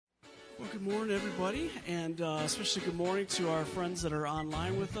Good morning, everybody, and especially good morning to our friends that are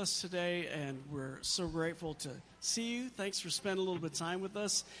online with us today, and we're so grateful to see you. Thanks for spending a little bit of time with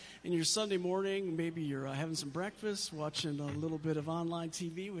us in your Sunday morning. Maybe you're having some breakfast, watching a little bit of online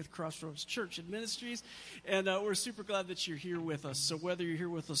TV with Crossroads Church and Ministries, and we're super glad that you're here with us. So whether you're here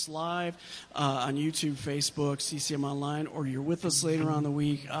with us live on YouTube, Facebook, CCM Online, or you're with us later on the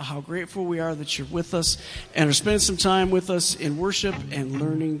week, how grateful we are that you're with us and are spending some time with us in worship and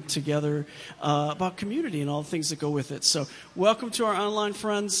learning together about community and all the things that go with it. So welcome to our online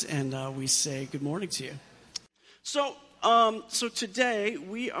friends, and we say good morning to you. So today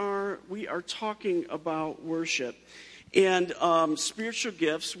we are talking about worship and spiritual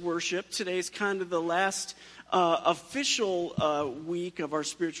gifts. Worship. Today's kind of the last official week of our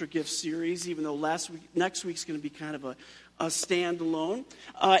spiritual gifts series, even though next week's going to be kind of a standalone.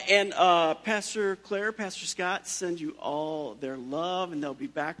 And Pastor Claire, Pastor Scott send you all their love, and they'll be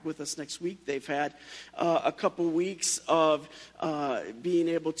back with us next week. They've had a couple weeks of being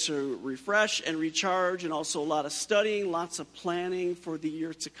able to refresh and recharge, and also a lot of studying, lots of planning for the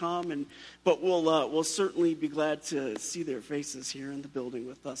year to come. But we'll certainly be glad to see their faces here in the building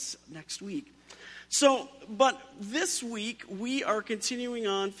with us next week. But this week, we are continuing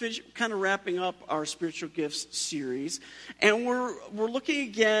on, kind of wrapping up our spiritual gifts series, and we're looking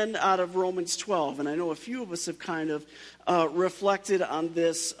again out of Romans 12, and I know a few of us have kind of reflected on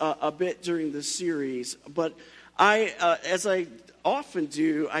this a bit during this series, but as I often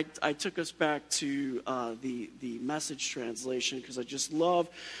do, I took us back to the Message translation, because I just love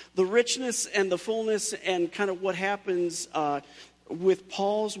the richness and the fullness and kind of what happens with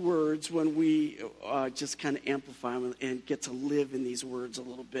Paul's words when we just kind of amplify them and get to live in these words a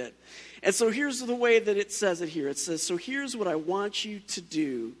little bit. And so here's the way that it says it here. It says, so here's what I want you to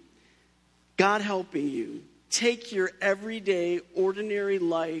do, God helping you. Take your everyday, ordinary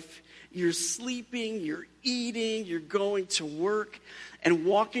life. You're sleeping, you're eating, you're going to work, and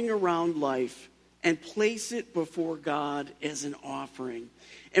walking around life, and place it before God as an offering.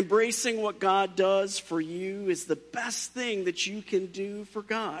 Embracing what God does for you is the best thing that you can do for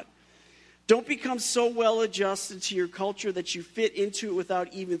God. Don't become so well adjusted to your culture that you fit into it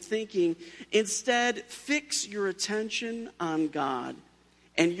without even thinking. Instead, fix your attention on God,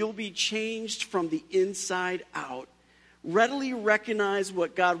 and you'll be changed from the inside out. Readily recognize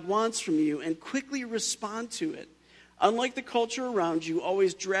what God wants from you and quickly respond to it. Unlike the culture around you,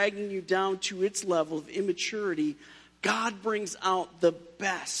 always dragging you down to its level of immaturity, God brings out the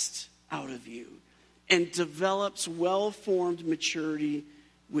best out of you and develops well-formed maturity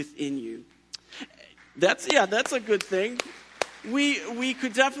within you. That's a good thing. We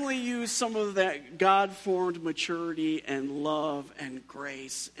could definitely use some of that God-formed maturity and love and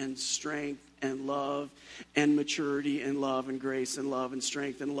grace and strength and love and maturity and love and grace and love and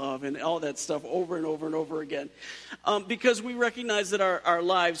strength and love and all that stuff over and over and over again. Because we recognize that our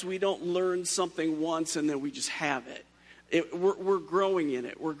lives, we don't learn something once and then we just have it. We're growing in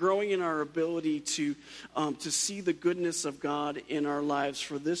it. We're growing in our ability to see the goodness of God in our lives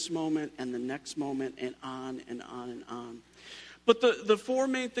for this moment and the next moment and on and on and on. But the four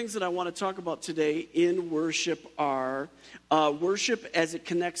main things that I want to talk about today in worship are worship as it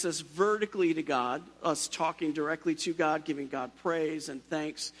connects us vertically to God, us talking directly to God, giving God praise and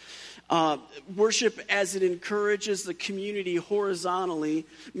thanks. Worship as it encourages the community horizontally,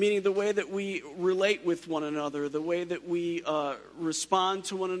 meaning the way that we relate with one another, the way that we respond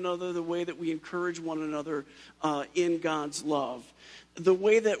to one another, the way that we encourage one another in God's love. The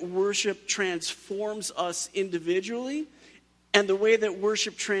way that worship transforms us individually, and the way that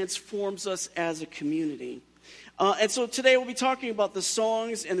worship transforms us as a community. And so today we'll be talking about the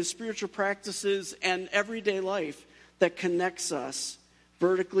songs and the spiritual practices and everyday life that connects us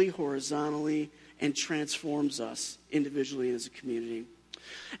vertically, horizontally, and transforms us individually as a community.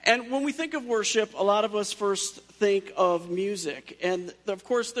 And when we think of worship, a lot of us first think of music. And of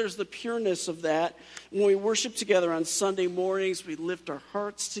course, there's the pureness of that. When we worship together on Sunday mornings, we lift our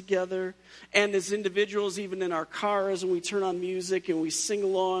hearts together. And as individuals, even in our cars, when we turn on music and we sing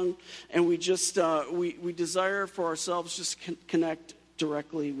along, and we just we desire for ourselves just connect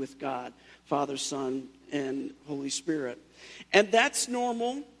directly with God, Father, Son, and Holy Spirit. And that's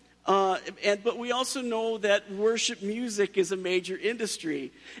normal. But we also know that worship music is a major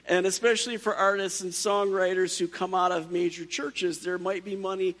industry. And especially for artists and songwriters who come out of major churches, there might be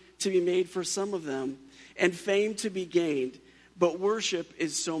money to be made for some of them and fame to be gained. But worship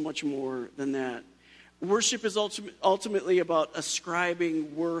is so much more than that. Worship is ultimately about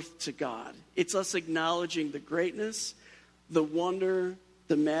ascribing worth to God. It's us acknowledging the greatness, the wonder,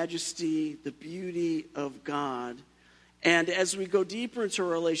 the majesty, the beauty of God, And as we go deeper into our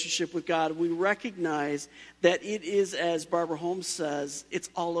relationship with God, we recognize that it is, as Barbara Holmes says, it's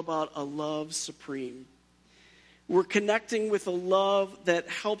all about a love supreme. We're connecting with a love that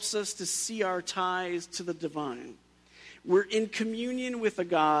helps us to see our ties to the divine. We're in communion with a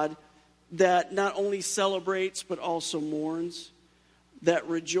God that not only celebrates but also mourns, that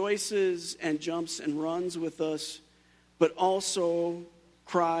rejoices and jumps and runs with us, but also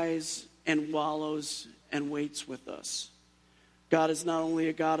cries and wallows and waits with us. God is not only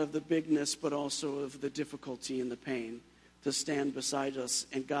a God of the bigness, but also of the difficulty and the pain to stand beside us,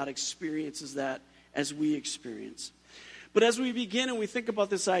 and God experiences that as we experience. But as we begin and we think about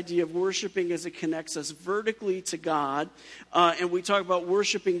this idea of worshiping as it connects us vertically to God, and we talk about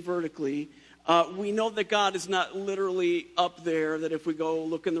worshiping vertically, we know that God is not literally up there, that if we go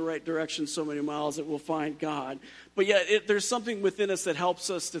look in the right direction so many miles that we'll find God. But yet there's something within us that helps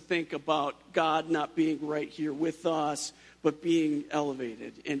us to think about God not being right here with us, but being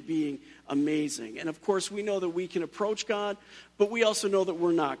elevated and being amazing. And of course, we know that we can approach God, but we also know that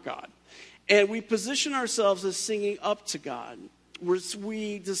we're not God. And we position ourselves as singing up to God.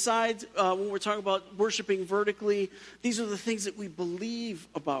 We decide when we're talking about worshiping vertically, these are the things that we believe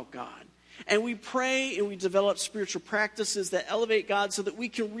about God. And we pray and we develop spiritual practices that elevate God so that we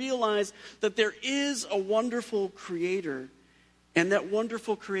can realize that there is a wonderful creator, and that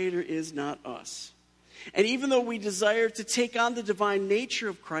wonderful creator is not us. And even though we desire to take on the divine nature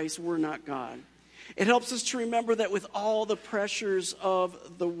of Christ, we're not God. It helps us to remember that with all the pressures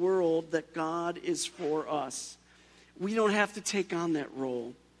of the world, that God is for us. We don't have to take on that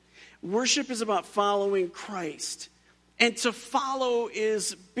role. Worship is about following Christ. And to follow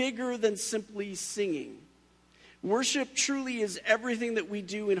is bigger than simply singing. Worship truly is everything that we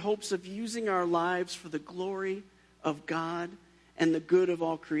do in hopes of using our lives for the glory of God and the good of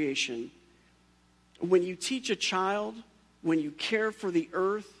all creation. When you teach a child, when you care for the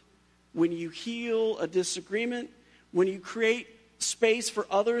earth, when you heal a disagreement, when you create space for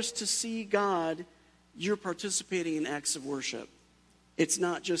others to see God, you're participating in acts of worship. It's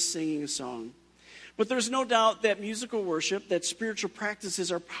not just singing a song. But there's no doubt that musical worship, that spiritual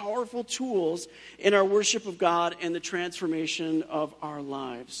practices are powerful tools in our worship of God and the transformation of our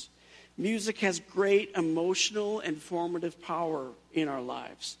lives. Music has great emotional and formative power in our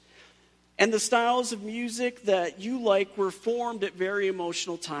lives. And the styles of music that you like were formed at very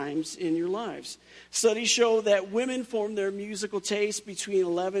emotional times in your lives. Studies show that women form their musical taste between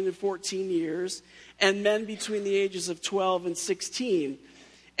 11 and 14 years, and men between the ages of 12 and 16.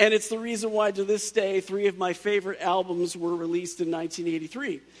 And it's the reason why, to this day, 3 of my favorite albums were released in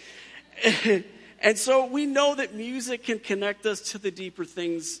 1983. And so we know that music can connect us to the deeper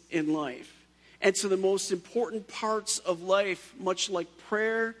things in life and to the most important parts of life, much like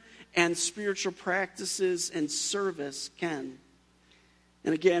prayer and spiritual practices and service can.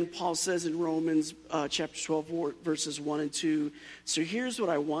 And again, Paul says in Romans chapter 12, verses 1 and 2, so here's what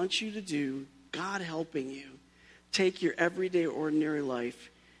I want you to do, God helping you. Take your everyday, ordinary life,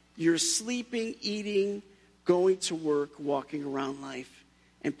 your sleeping, eating, going to work, walking around life,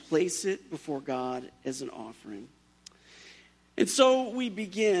 and place it before God as an offering. And so we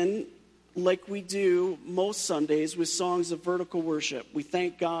begin, like we do most Sundays, with songs of vertical worship. We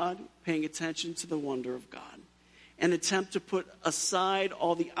thank God, paying attention to the wonder of God, and attempt to put aside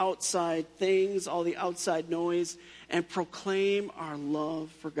all the outside things, all the outside noise, and proclaim our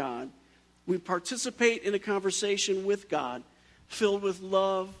love for God. We participate in a conversation with God, filled with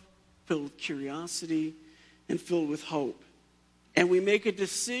love, filled with curiosity, and filled with hope. And we make a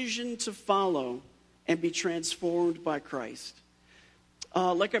decision to follow and be transformed by Christ.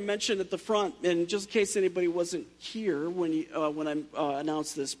 Like I mentioned at the front, and just in case anybody wasn't here when I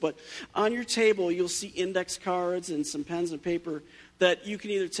announced this, but on your table you'll see index cards and some pens and paper that you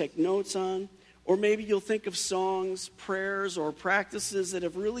can either take notes on, or maybe you'll think of songs, prayers, or practices that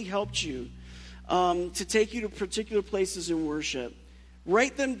have really helped you to take you to particular places in worship.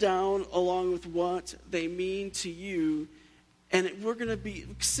 Write them down along with what they mean to you. And we're going to be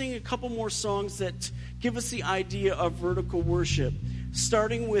singing a couple more songs that give us the idea of vertical worship,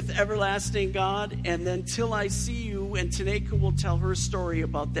 starting with Everlasting God, and then Till I See You, and Taneka will tell her story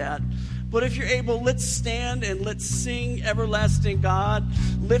about that. But if you're able, let's stand and let's sing Everlasting God,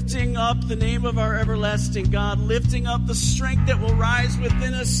 lifting up the name of our everlasting God, lifting up the strength that will rise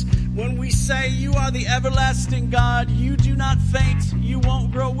within us when we say, you are the everlasting God, you do not faint, you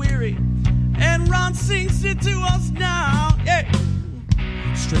won't grow weary. And Ron sings it to us now. Yeah.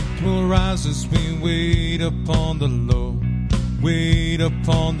 Strength will rise as we wait upon the Lord. Wait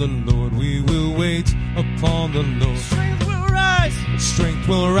upon the Lord. We will wait upon the Lord. Strength will rise. Strength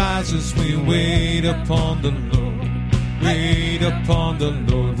will rise as we wait upon the Lord. Wait upon the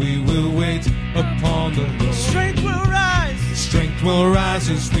Lord. We will wait upon the Lord. Strength will rise. Strength will rise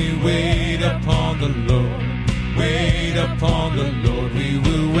as we wait upon the Lord. Wait upon the Lord. We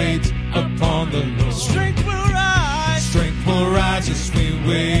will wait upon the Lord. Strength will rise. Strength will rise as we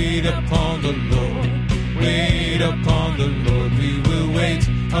wait upon the Lord. Wait upon the Lord. We will wait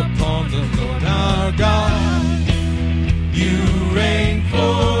upon the Lord. Our God, you reign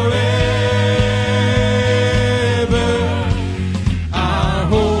forever. Our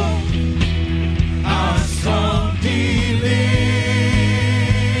hope, our strong deliverer.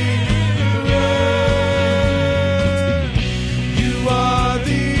 You are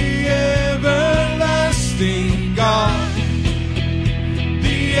the everlasting God.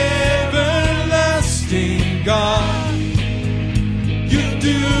 The everlasting God. You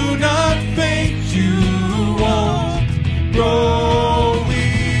do not faint, you won't grow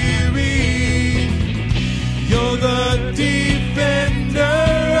weary. You're the defender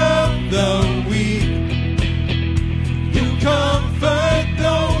of the weak. You comfort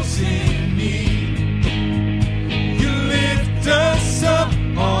those in need. You lift us up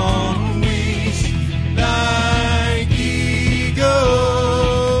on wings like eagles.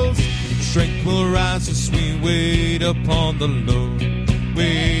 Strength will rise as we wait upon the Lord.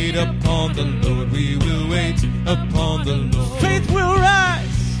 Wait upon the Lord. We will wait upon the Lord. Faith will rise.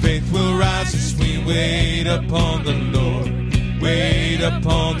 Faith will rise as we wait upon the Lord. Wait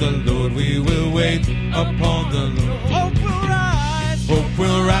upon the Lord. We will wait upon the Lord. Hope will rise. Hope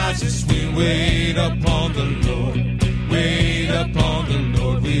will rise as we wait upon the Lord. Wait upon the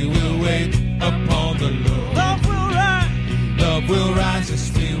Lord. We will wait upon the Lord. Love will rise. Love will rise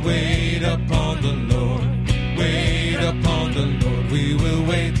as we wait upon the Lord. Wait upon the Lord. We will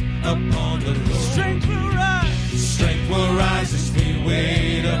wait upon the Lord. Strength will rise. Strength will rise as we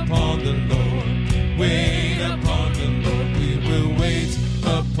wait upon the Lord. Wait upon the Lord. We will wait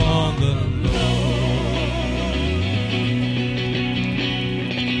upon the Lord.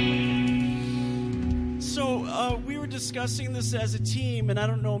 So we were discussing this as a team, and I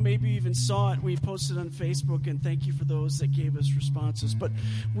don't know, maybe you even saw it. We posted on Facebook, and thank you for those that gave us responses. But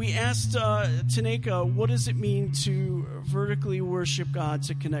we asked Taneka, what does it mean to vertically worship God,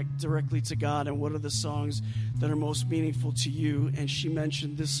 to connect directly to God, and what are the songs that are most meaningful to you? And she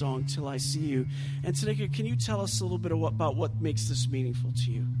mentioned this song, Till I See You. And Taneka, can you tell us a little bit about what makes this meaningful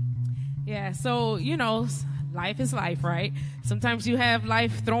to you? Yeah, so, life is life, right? Sometimes you have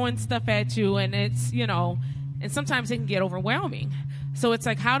life throwing stuff at you, and it's, and sometimes it can get overwhelming. So it's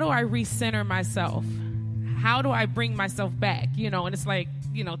like, how do I recenter myself? How do I bring myself back? And it's like,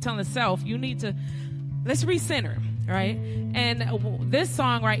 telling self, you need to, let's recenter, right? And this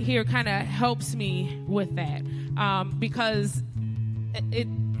song right here kind of helps me with that, because it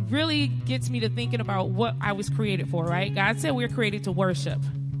really gets me to thinking about what I was created for, right? God said we're created to worship.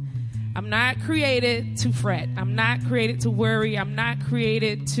 I'm not created to fret. I'm not created to worry. I'm not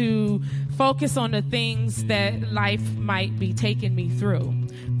created to focus on the things that life might be taking me through.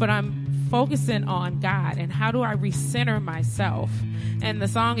 But I'm focusing on God, and how do I recenter myself? And the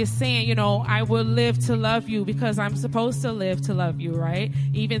song is saying, I will live to love you because I'm supposed to live to love you, right?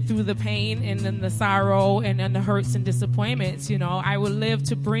 Even through the pain and then the sorrow and then the hurts and disappointments, I will live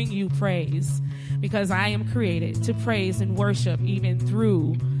to bring you praise because I am created to praise and worship even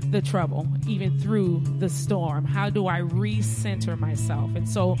through the trouble, even through the storm. How do I recenter myself? And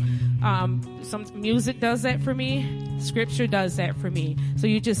so some music does that for me. Scripture does that for me. So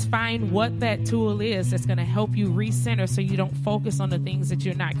you just find what that tool is that's going to help you recenter so you don't focus on the things that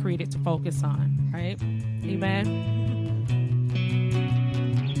you're not created to focus on, right? Amen.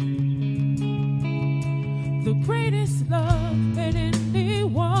 The greatest love that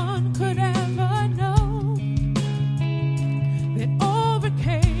anyone could ever know, that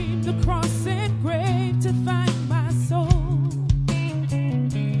overcame the cross and grave to find my soul.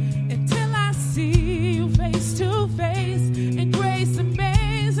 Until I see you face to face, and grace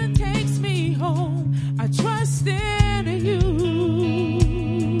amazing takes me home. I trust in you.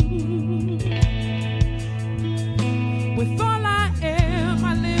 With all I am,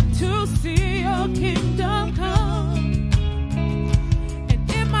 I live to see your kingdom come.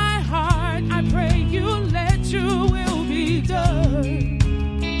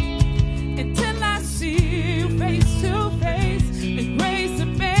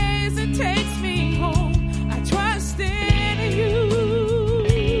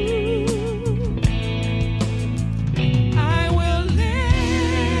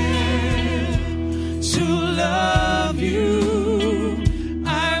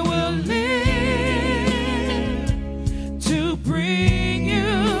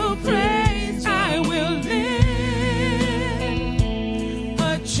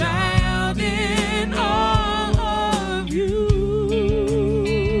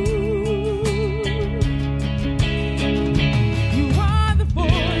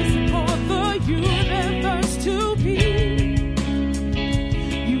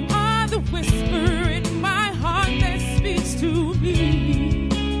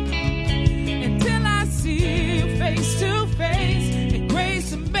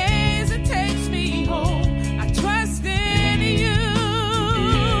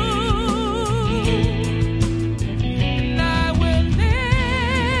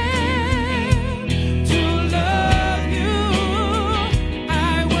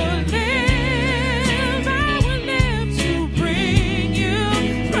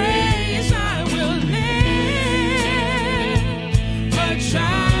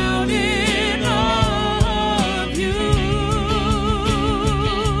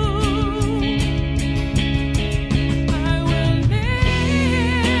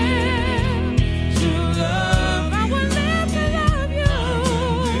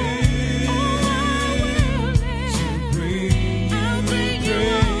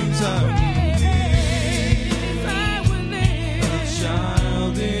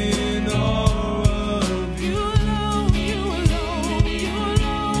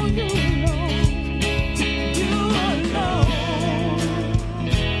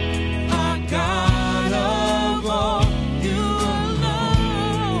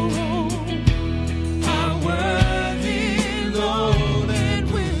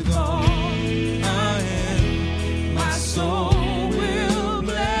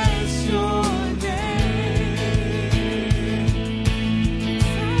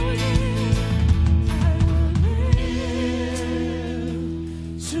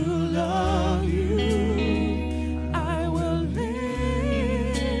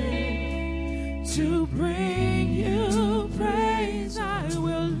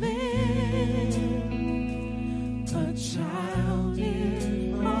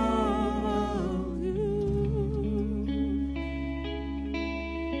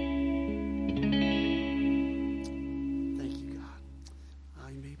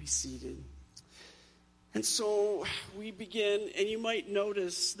 be seated. And so we begin, and you might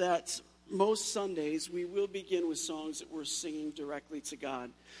notice that most Sundays we will begin with songs that we're singing directly to God,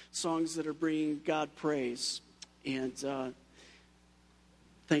 songs that are bringing God praise. And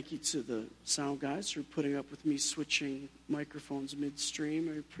thank you to the sound guys for putting up with me switching microphones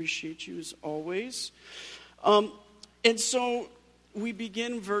midstream. I appreciate you as always. And so we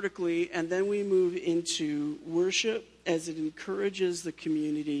begin vertically, and then we move into worship as it encourages the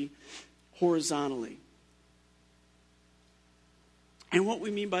community horizontally. And what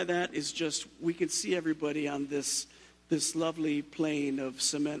we mean by that is just we can see everybody on this lovely plane of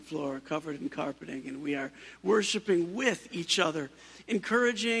cement floor covered in carpeting, and we are worshiping with each other,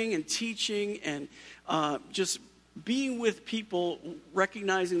 encouraging and teaching and just being with people,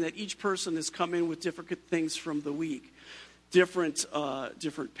 recognizing that each person has come in with different things from the week. Different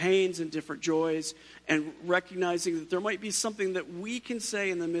pains and different joys, and recognizing that there might be something that we can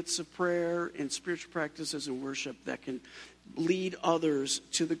say in the midst of prayer and spiritual practices and worship that can lead others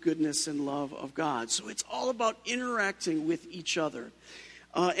to the goodness and love of God. So it's all about interacting with each other.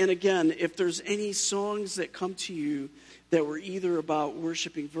 And again, if there's any songs that come to you that were either about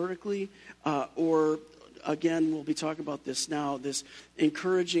worshiping vertically or, again, we'll be talking about this now, this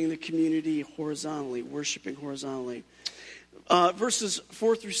encouraging the community horizontally, worshiping horizontally. Verses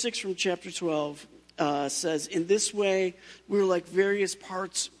 4 through 6 from chapter 12 says, "In this way, we're like various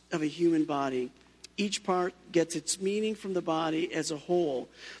parts of a human body. Each part gets its meaning from the body as a whole,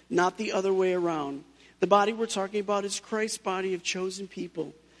 not the other way around. The body we're talking about is Christ's body of chosen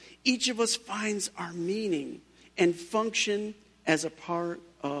people. Each of us finds our meaning and function as a part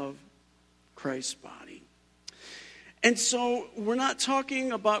of Christ's body." And so we're not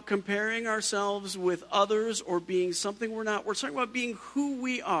talking about comparing ourselves with others or being something we're not. We're talking about being who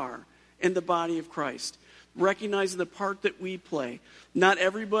we are in the body of Christ, recognizing the part that we play. Not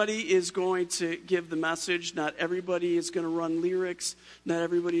everybody is going to give the message. Not everybody is going to run lyrics. Not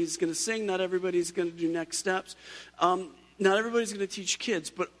everybody is going to sing. Not everybody is going to do next steps. Not everybody's going to teach kids.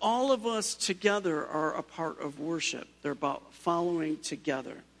 But all of us together are a part of worship. They're about following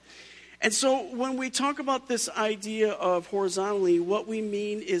together. And so when we talk about this idea of horizontally, what we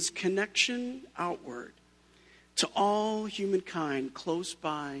mean is connection outward to all humankind, close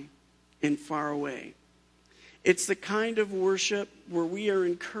by and far away. It's the kind of worship where we are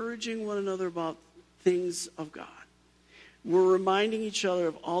encouraging one another about things of God. We're reminding each other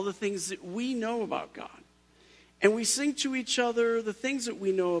of all the things that we know about God. And we sing to each other the things that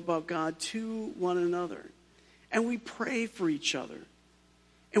we know about God to one another. And we pray for each other.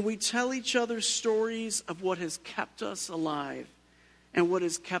 And we tell each other stories of what has kept us alive and what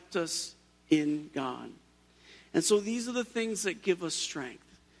has kept us in God. And so these are the things that give us strength,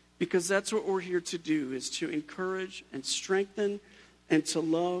 because that's what we're here to do, is to encourage and strengthen and to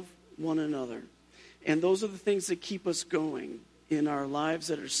love one another. And those are the things that keep us going in our lives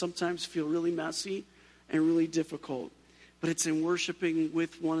that are sometimes feel really messy and really difficult. But it's in worshiping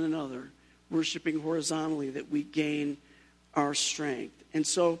with one another, worshiping horizontally, that we gain our strength. And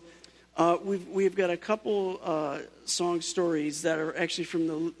so we've got a couple song stories that are actually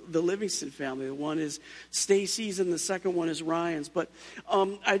from the Livingston family. One is Stacy's and the second one is Ryan's. But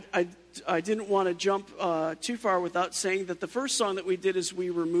I didn't want to jump too far without saying that the first song that we did as we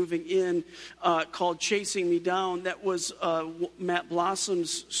were moving in called Chasing Me Down, that was Matt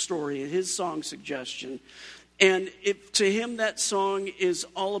Blossom's story and his song suggestion. And to him, that song is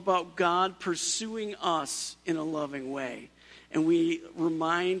all about God pursuing us in a loving way. And we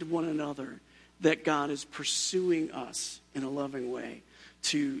remind one another that God is pursuing us in a loving way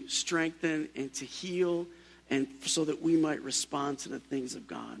to strengthen and to heal, and so that we might respond to the things of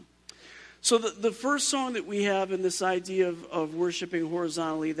God. So the first song that we have in this idea of worshiping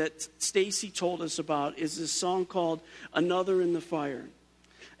horizontally that Stacy told us about is this song called Another in the Fire.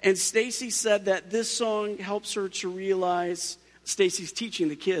 And Stacy said that this song helps her to realize. Stacy's teaching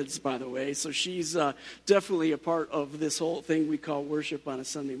the kids, by the way, so she's definitely a part of this whole thing we call worship on a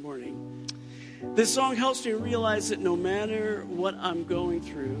Sunday morning. This song helps me realize that no matter what I'm going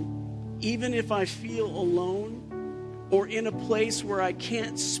through, even if I feel alone or in a place where I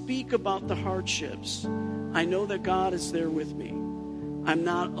can't speak about the hardships, I know that God is there with me. I'm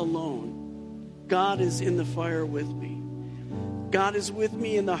not alone. God is in the fire with me. God is with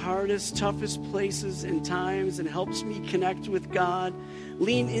me in the hardest, toughest places and times and helps me connect with God,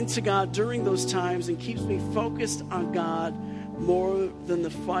 lean into God during those times, and keeps me focused on God more than the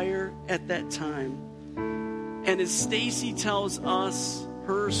fire at that time. And as Stacy tells us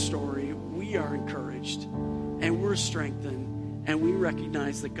her story, we are encouraged and we're strengthened, and we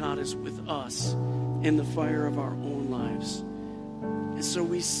recognize that God is with us in the fire of our own lives. So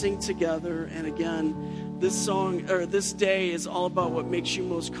we sing together, and again, this song or this day is all about what makes you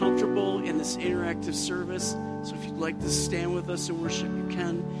most comfortable in this interactive service. So if you'd like to stand with us and worship, you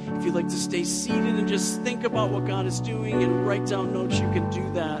can. If you'd like to stay seated and just think about what God is doing and write down notes, you can do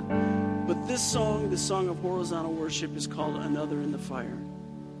that. But this song, the song of horizontal worship, is called Another in the Fire.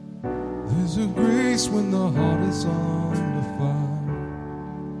 There's a grace when the heart is under fire.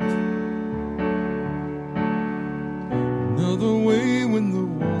 Another way when the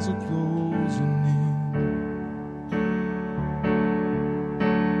walls are closing in.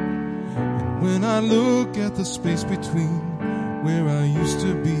 And when I look at the space between where I used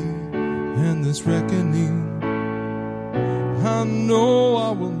to be and this reckoning, I know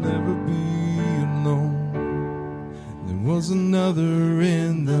I will never be alone. There was another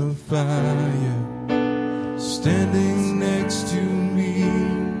in the fire, standing next to me.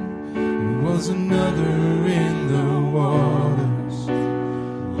 There was another in the waters,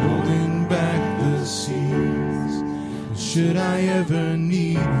 holding back the seas. Should I ever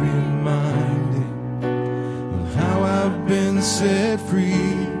need reminding of how I've been set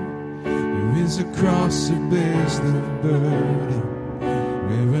free, there is a cross that bears the burden,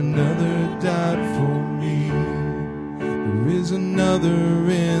 where another died for me. There is another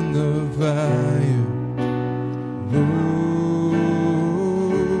in the fire. Oh,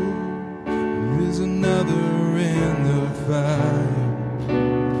 there is another in the fire.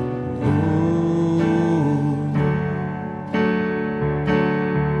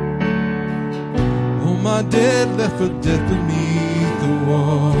 Oh, my dead left for death beneath the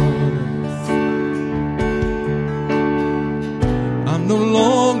waters. I'm no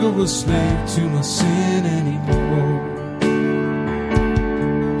longer a slave to my sin anymore.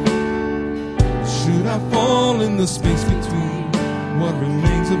 Should I fall in the space between what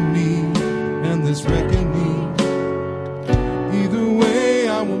remains of me and this reckoning? Either way,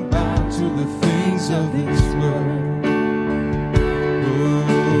 I won't bow to the things of this world.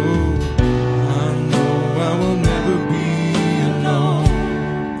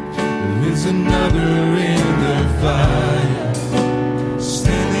 Another in the fire,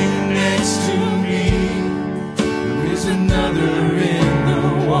 standing next to me. There is another in the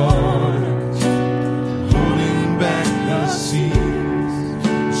waters, holding back the seas.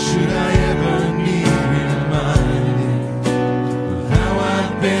 Should I ever need reminding of how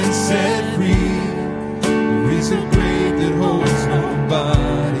I've been set free, there is a grave that holds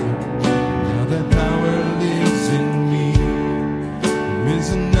nobody. Now that power lives in me. There is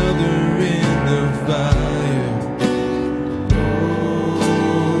another in the fire. Oh,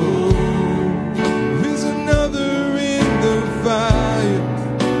 there's another in the fire.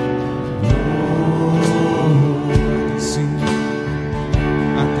 Oh,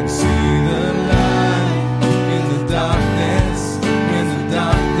 I can see the light in the darkness, when the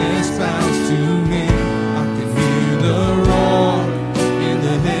darkness bows to him. I can hear the roar in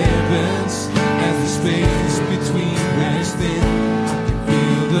the heavens as the space between wears thin.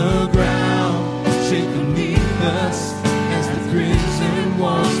 The ground shake beneath us as the prison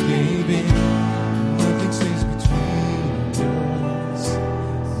walls cave in. Nothing stays between us.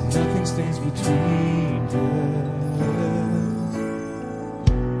 Nothing stays between us.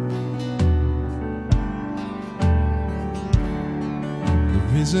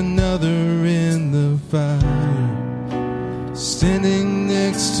 There is another in the fire, standing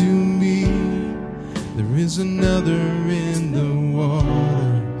next to me. There is another in the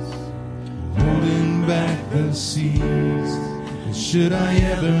water, holding back the seas. And should I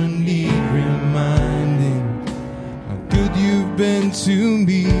ever need reminding how good you've been to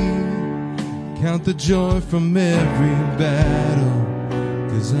me, count the joy from every battle,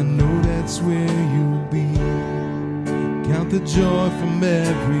 'cause I know that's where you'll be. Count the joy from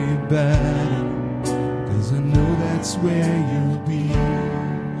every battle, 'cause I know that's where you'll be.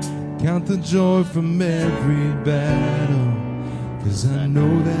 Count the joy from every battle, 'cause I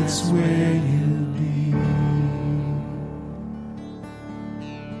know that's where you'll be.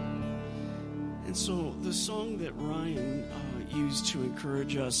 And so the song that Ryan used to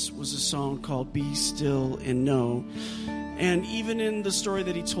encourage us was a song called Be Still and Know. And even in the story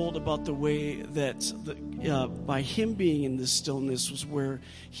that he told about the way that by him being in this stillness was where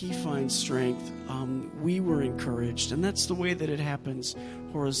he finds strength, we were encouraged. And that's the way that it happens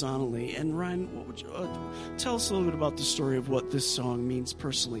horizontally. And Ryan, what would you, tell us a little bit about the story of what this song means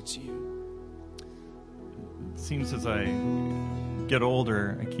personally to you. It seems as I get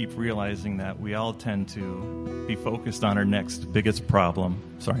older, I keep realizing that we all tend to be focused on our next biggest problem.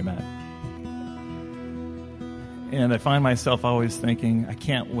 Sorry, Matt. And I find myself always thinking, I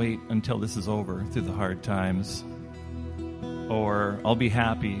can't wait until this is over through the hard times. or I'll be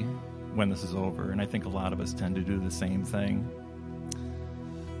happy when this is over. And I think a lot of us tend to do the same thing.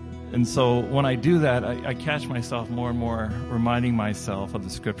 And so when I do that, I catch myself more and more reminding myself of the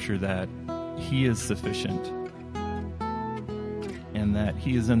scripture that He is sufficient and that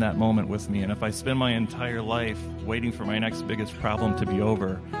He is in that moment with me. And if I spend my entire life waiting for my next biggest problem to be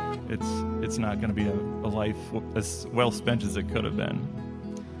over, it's not going to be a life as well spent as it could have been.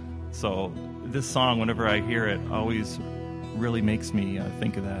 So this song, whenever I hear it, always really makes me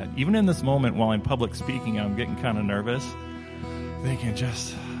think of that. Even in this moment while I'm public speaking, I'm getting kind of nervous, thinking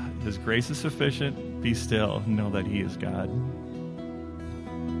just, His grace is sufficient, be still, know that He is God.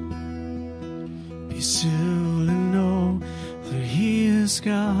 Be still and know that He is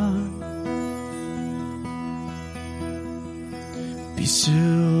God. Be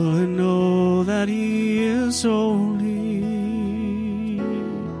still and know that He is holy.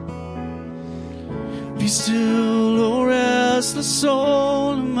 Be still, O restless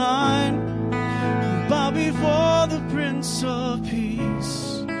soul of mine, and bow before the Prince of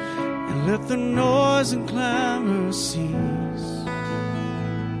Peace, and let the noise and clamor cease.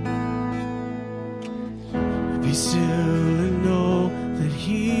 Be still and know that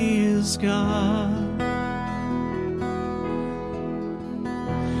He is God.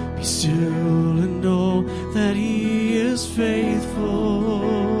 Be still and know that He is faithful.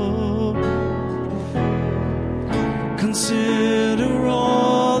 Consider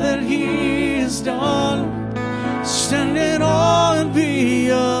all that He has done. Stand in awe and be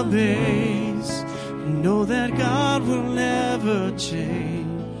amazed. Know that God will never change.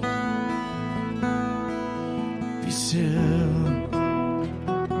 Be still.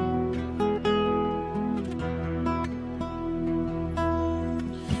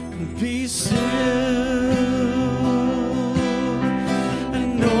 Be still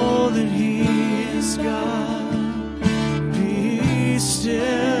and know that He is God. Be still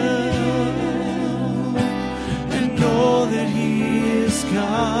and know that He is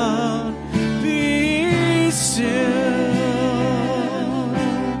God. Be still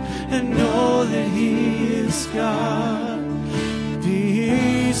and know that He is God.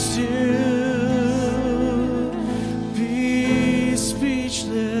 Be still, be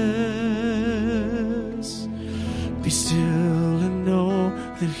speechless. Be still and know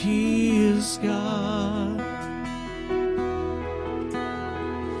that He is God.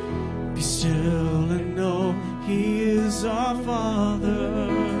 Be still and know He is our Father.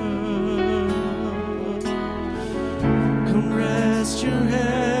 Come rest your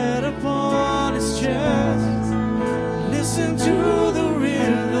head upon His chest. Listen to the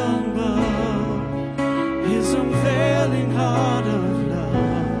rhythm of His unfailing heart of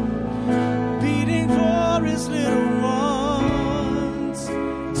love, beating for His little ones,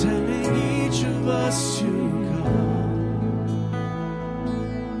 telling each of us to come.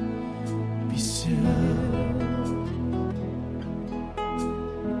 Be still.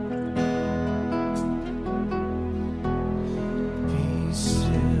 Be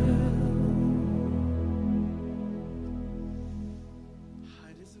still.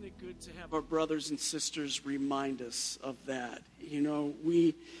 Isn't it good to have our brothers and sisters remind us of that? You know,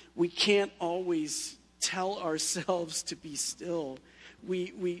 we can't always tell ourselves to be still.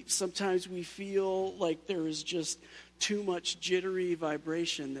 We sometimes we feel like there is just too much jittery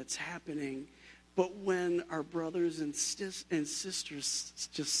vibration that's happening. But when our brothers and sisters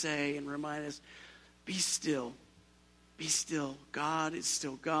just say and remind us, be still. Be still. God is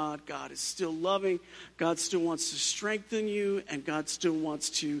still God. God is still loving. God still wants to strengthen you, and God still wants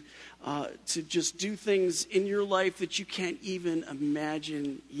to just do things in your life that you can't even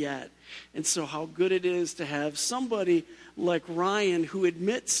imagine yet. And so how good it is to have somebody like Ryan who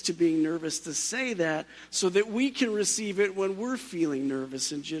admits to being nervous to say that so that we can receive it when we're feeling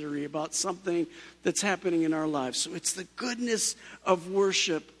nervous and jittery about something that's happening in our lives. So it's the goodness of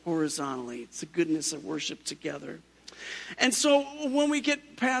worship horizontally. It's the goodness of worship together. And so when we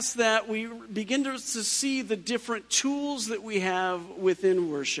get past that, we begin to see the different tools that we have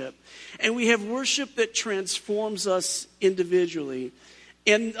within worship. And we have worship that transforms us individually.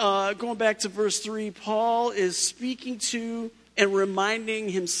 And going back to verse 3, Paul is speaking to and reminding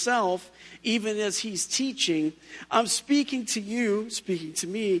himself, even as he's teaching, I'm speaking to you, speaking to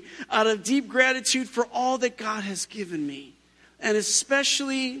me, out of deep gratitude for all that God has given me. And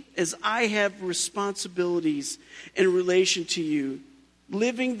especially as I have responsibilities in relation to you,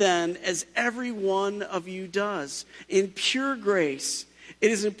 living then as every one of you does, in pure grace. It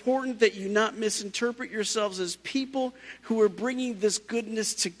is important that you not misinterpret yourselves as people who are bringing this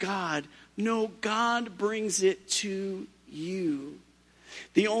goodness to God. No, God brings it to you.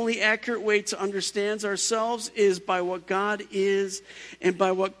 The only accurate way to understand ourselves is by what God is and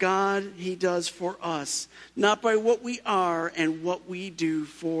by what God, He does for us, not by what we are and what we do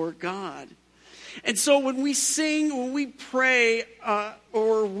for God. And so when we sing, when we pray,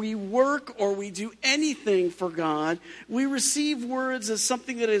 or we work, or we do anything for God, we receive words as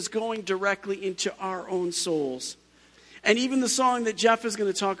something that is going directly into our own souls. And even the song that Jeff is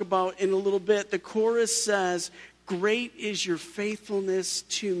going to talk about in a little bit, the chorus says, "Great is your faithfulness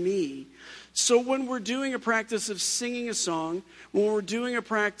to me." So when we're doing a practice of singing a song, when we're doing a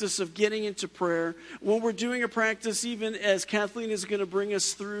practice of getting into prayer, when we're doing a practice, even as Kathleen is going to bring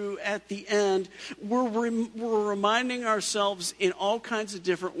us through at the end, we're reminding ourselves in all kinds of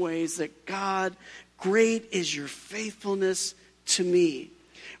different ways that God, great is your faithfulness to me.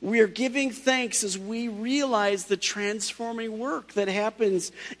 We are giving thanks as we realize the transforming work that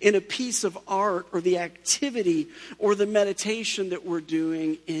happens in a piece of art or the activity or the meditation that we're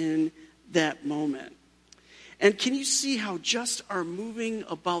doing in that moment. And can you see how just our moving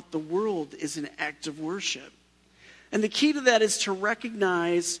about the world is an act of worship? And the key to that is to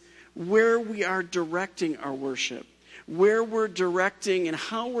recognize where we are directing our worship, where we're directing and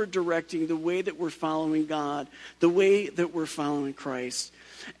how we're directing the way that we're following God, the way that we're following Christ.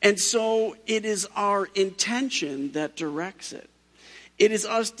 And so it is our intention that directs it. It is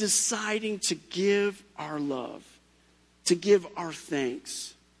us deciding to give our love, to give our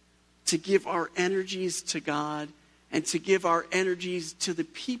thanks, to give our energies to God, and to give our energies to the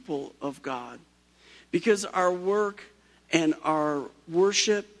people of God. Because our work and our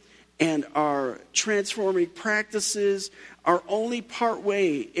worship and our transforming practices are only part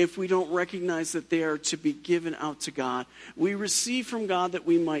way if we don't recognize that they are to be given out to God. We receive from God that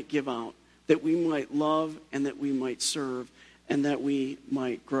we might give out, that we might love, and that we might serve, and that we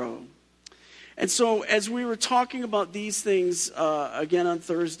might grow. And so as we were talking about these things again on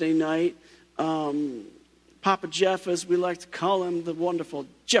Thursday night, Papa Jeff, as we like to call him, the wonderful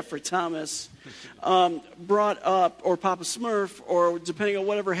Jeffrey Thomas, brought up, or Papa Smurf, or depending on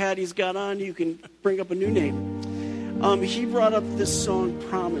whatever hat he's got on, you can bring up a new name. He brought up this song,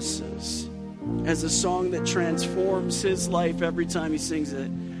 Promises, as a song that transforms his life every time he sings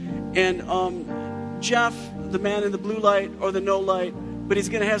it. And Jeff, the man in the blue light or the no light, but he's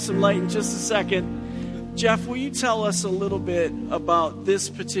going to have some light in just a second. Jeff, will you tell us a little bit about this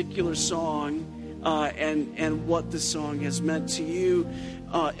particular song and what this song has meant to you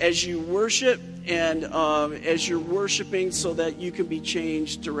as you worship and as you're worshiping so that you can be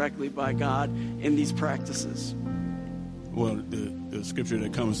changed directly by God in these practices? Well, the scripture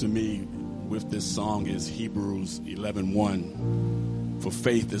that comes to me with this song is Hebrews 11:1. For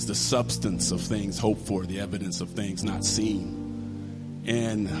faith is the substance of things hoped for, the evidence of things not seen.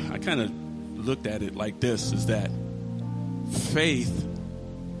 And I kind of looked at it like this, is that faith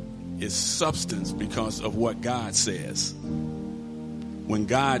is substance because of what God says. When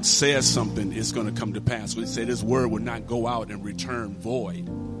God says something, it's going to come to pass. When He said His word will not go out and return void.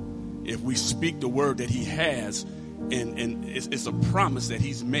 If we speak the word that He has, and it's a promise that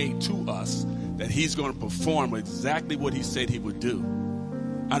He's made to us, that He's going to perform exactly what He said He would do.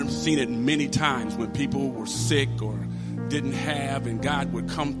 I've seen it many times when people were sick or didn't have, and God would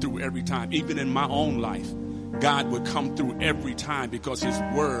come through every time. Even in my own life, God would come through every time because His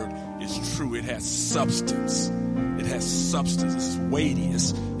word is true. It has substance. It has substance. It's weighty.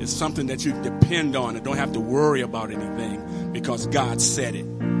 It's something that you depend on and don't have to worry about anything because God said it.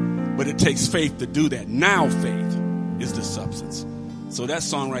 But it takes faith to do that. Now faith is the substance. So that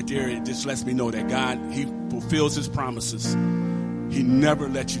song right there, it just lets me know that God, He fulfills His promises. He never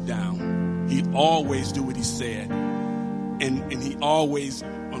let you down. He always do what He said. And He always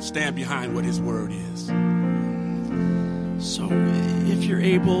stand behind what His word is. So if you're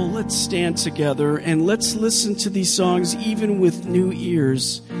able, let's stand together and let's listen to these songs even with new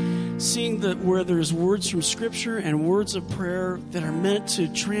ears, seeing that where there's words from Scripture and words of prayer that are meant to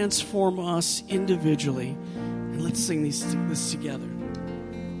transform us individually. And let's sing this together.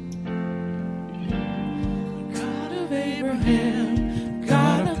 God of Abraham,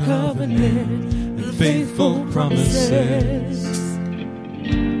 God of covenant and faithful promises.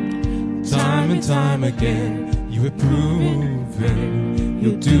 Time and time again, you have proven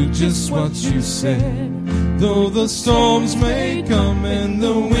you'll do just what you said. Though the storms may come and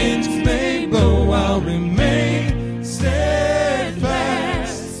the winds may blow, I'll remain steadfast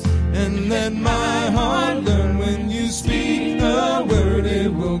and let my heart learn when you speak a word,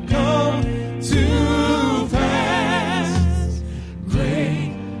 it will come to pass.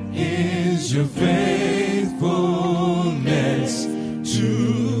 Great is your faithfulness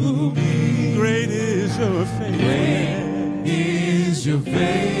to me. Great is your faith. Great is your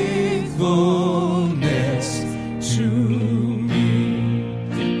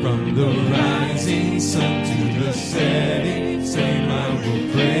the rising sun to the setting same, I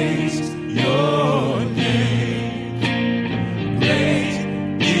will praise your name.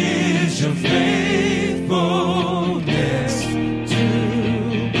 Great is your faithfulness to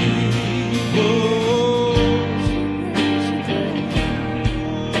me.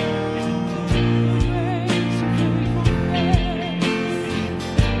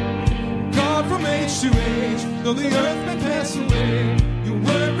 God, from age to age, though the earth may pass away, your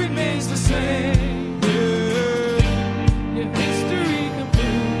word remains the same. Your history can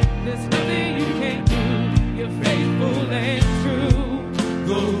prove there's nothing you can't do. You're faithful and true.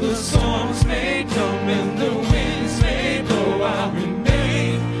 Though the storms may come and the winds may blow, I'll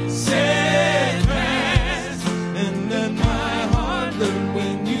remain steadfast. And let my heart learn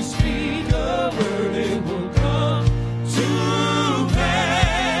when you speak a word, it will come to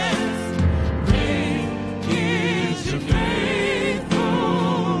pass. Great is your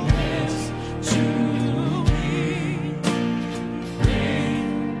faithfulness to me.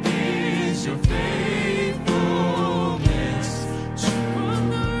 Great is your faithfulness to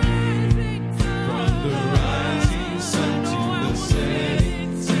me. From the rising sun to the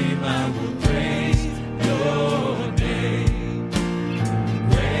setting same, I will praise your name.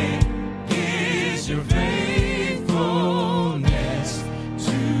 Great is your faithfulness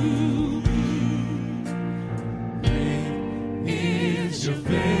to me. Great is your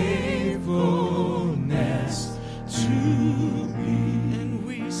faithfulness to me. And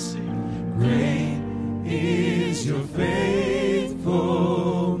we sing. Great is your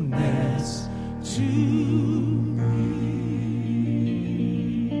faithfulness to me.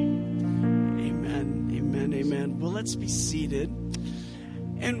 Amen, amen, amen. Well, let's be seated.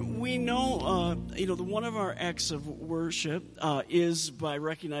 And we know, one of our acts of worship is by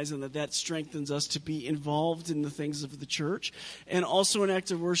recognizing that strengthens us to be involved in the things of the church. And also an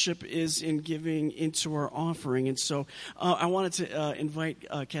act of worship is in giving into our offering. And so I wanted to invite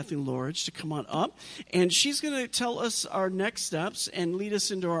Kathleen Lorridge to come on up. And she's going to tell us our next steps and lead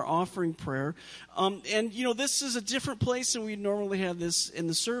us into our offering prayer. This is a different place than we normally have this in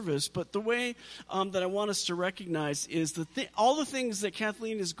the service. But the way that I want us to recognize is all the things that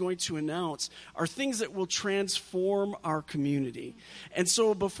Kathleen is going to announce are things that will transform our community. And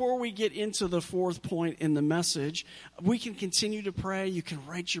so before we get into the fourth point in the message, we can continue to pray. You can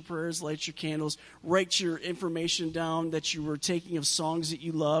write your prayers, light your candles, write your information down that you were taking of songs that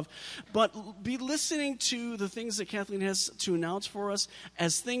you love. But be listening to the things that Kathleen has to announce for us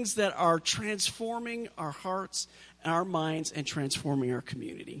as things that are transforming our hearts, our minds, and transforming our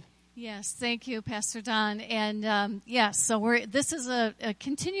community. Yes, thank you, Pastor Don. And so this is a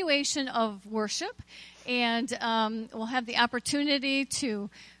continuation of worship, and we'll have the opportunity to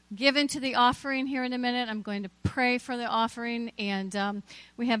give into the offering here in a minute. I'm going to pray for the offering, and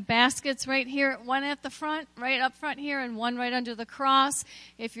we have baskets right here, one at the front, right up front here, and one right under the cross.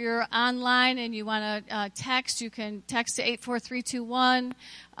 If you're online and you want to text, you can text to 84321,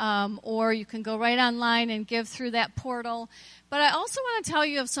 or you can go right online and give through that portal. But I also want to tell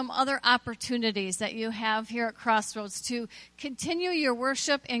you of some other opportunities that you have here at Crossroads to continue your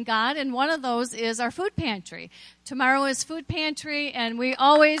worship in God, and one of those is our food pantry. Tomorrow is food pantry, and we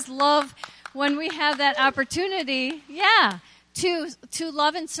always love when we have that opportunity, to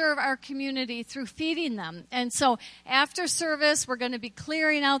love and serve our community through feeding them. And so after service, we're going to be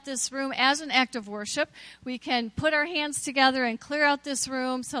clearing out this room as an act of worship. We can put our hands together and clear out this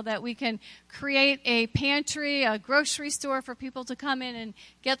room so that we can create a pantry, a grocery store for people to come in and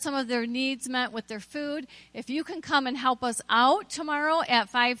get some of their needs met with their food. If you can come and help us out tomorrow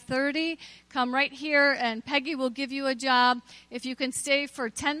at 5:30, come right here and Peggy will give you a job. If you can stay for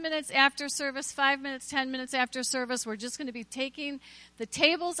 10 minutes after service, 5 minutes, 10 minutes after service, we're just going to be taking the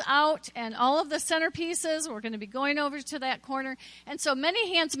tables out and all of the centerpieces. We're going to be going over to that corner. And so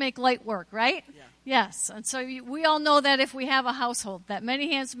many hands make light work, right? Yeah. Yes. And so we all know that if we have a household, that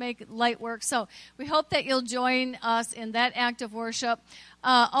many hands make light work. So we hope that you'll join us in that act of worship.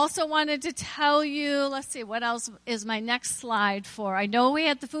 Also wanted to tell you, let's see, what else is my next slide for? I know we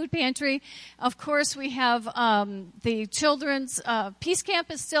had the food pantry. Of course, we have the children's Peace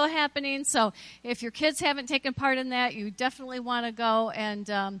Camp is still happening. So if your kids haven't taken part in that, you definitely want to go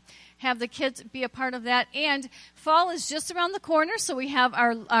and have the kids be a part of that. And fall is just around the corner, so we have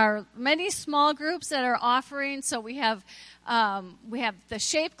our many small groups that are offering. So we have We have the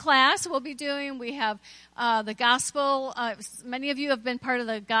SHAPE class we'll be doing. We have the gospel. Many of you have been part of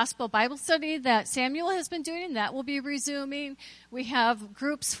the gospel Bible study that Samuel has been doing. That will be resuming. We have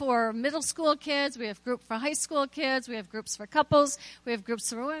groups for middle school kids. We have group for high school kids. We have groups for couples. We have groups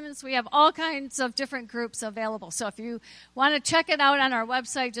for women. So we have all kinds of different groups available. So if you want to check it out on our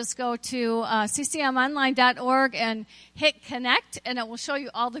website, just go to ccmonline.org and hit connect, and it will show you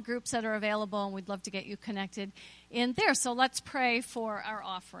all the groups that are available, and we'd love to get you connected in there. So let's pray for our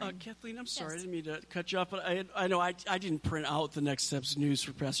offering. Kathleen, I'm sorry, Yes. I didn't mean to cut you off, but I know I didn't print out the Next Steps news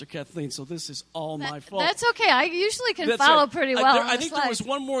for Pastor Kathleen, so this is all my fault. That's okay. I usually can That's follow right. pretty well. I think there was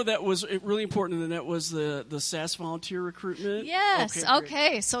one more that was really important, and that was the SAS volunteer recruitment. Yes. great.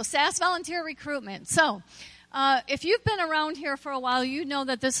 Okay. So SAS volunteer recruitment. So if you've been around here for a while, you know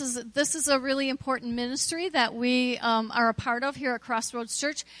that this is a really important ministry that we are a part of here at Crossroads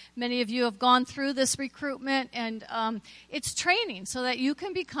Church. Many of you have gone through this recruitment, and it's training so that you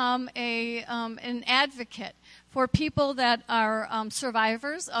can become an advocate for people that are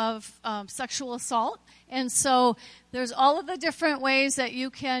survivors of sexual assault. And so there's all of the different ways that you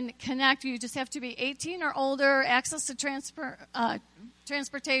can connect. You just have to be 18 or older, access to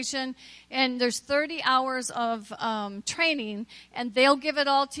transportation, and there's 30 hours of training, and they'll give it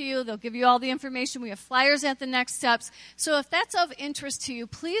all to you. They'll give you all the information. We have flyers at the Next Steps. So if that's of interest to you,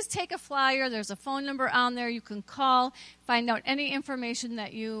 please take a flyer. There's a phone number on there. You can call, find out any information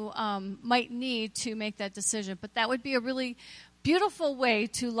that you might need to make that decision. But that would be a really beautiful way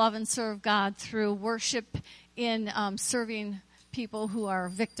to love and serve God through worship in serving people who are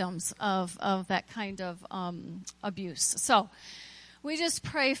victims of that kind of abuse. So we just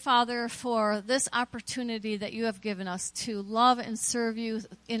pray, Father, for this opportunity that you have given us to love and serve you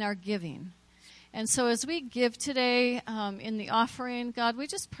in our giving. And so as we give today in the offering, God, we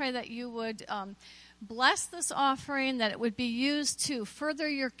just pray that you would bless this offering, that it would be used to further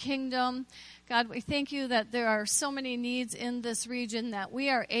your kingdom. God, we thank you that there are so many needs in this region that we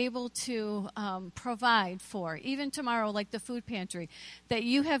are able to provide for, even tomorrow, like the food pantry, that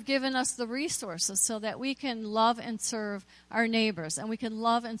you have given us the resources so that we can love and serve our neighbors and we can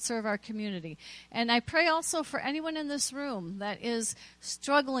love and serve our community. And I pray also for anyone in this room that is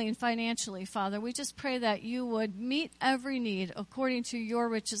struggling financially, Father. We just pray that you would meet every need according to your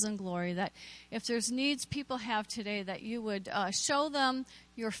riches and glory, that if there's needs people have today, that you would show them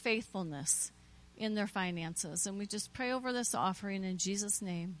your faithfulness in their finances. And we just pray over this offering in Jesus'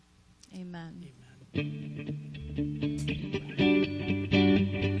 name. Amen.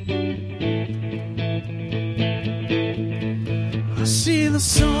 I see the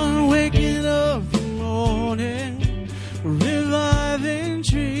sun waking up in the morning, reviving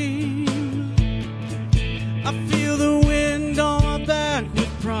dreams. I feel the wind on my back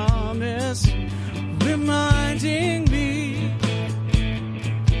with promise, reminding me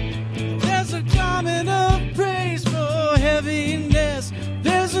there's a garment of praise for heaviness.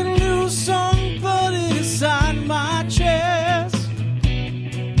 There's a new song flooded inside my chest.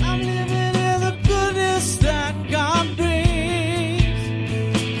 I'm living in the goodness that God brings.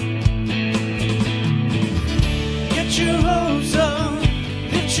 Get your hopes up,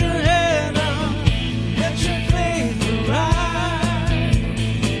 lift your head up, let your faith arise.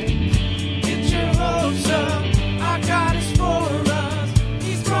 Get your hopes up, our God is for us.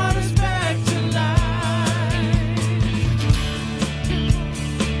 He's brought us back to life.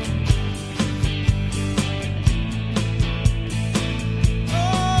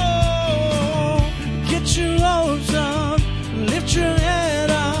 Oh, get your hopes up, lift your head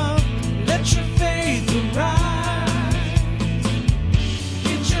up, let your faith arise.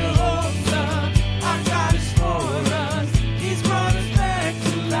 Get your hopes up, our God is for us. He's brought us back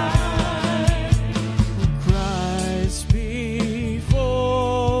to life. Christ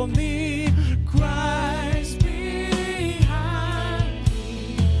before me, Christ behind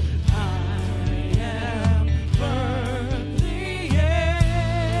me. I am firmly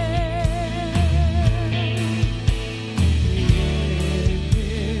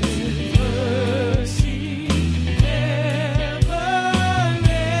mercy never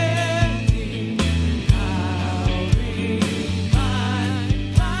ending. I'll remind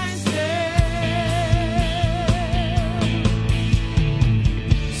myself.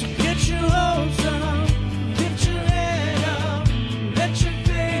 So get your hopes up, lift your head up, let your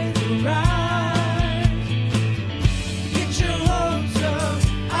faith arise. Get your hopes up,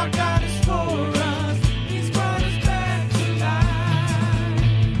 our God is for us. He's brought us back to life.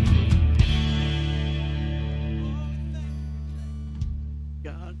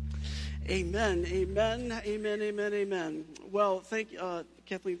 God. Amen, amen, amen, amen, amen. Well, thank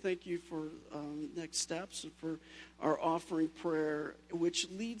Kathleen, thank you for next steps and for our offering prayer, which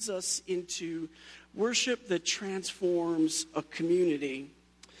leads us into worship that transforms a community.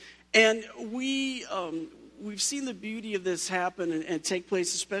 And we've seen the beauty of this happen and take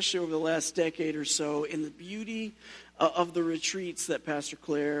place, especially over the last decade or so, in the beauty of the retreats that Pastor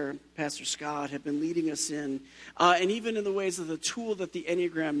Claire, Pastor Scott have been leading us in, and even in the ways of the tool that the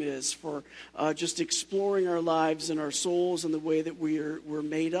Enneagram is for just exploring our lives and our souls and the way that we're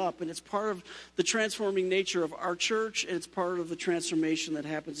made up. And it's part of the transforming nature of our church, and it's part of the transformation that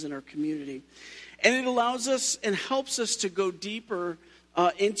happens in our community. And it allows us and helps us to go deeper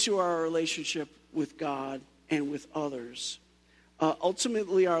into our relationship with God and with others.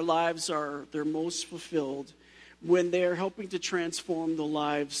 Ultimately, our lives they're most fulfilled when they're helping to transform the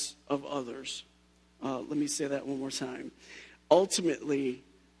lives of others. Let me say that one more time. Ultimately,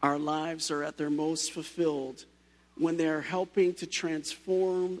 our lives are at their most fulfilled when they're helping to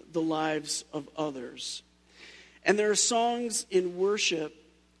transform the lives of others. And there are songs in worship,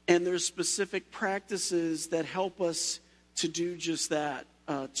 and there's specific practices that help us to do just that,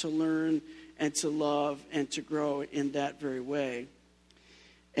 to learn and to love and to grow in that very way.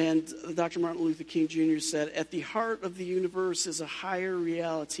 And Dr. Martin Luther King Jr. said, "At the heart of the universe is a higher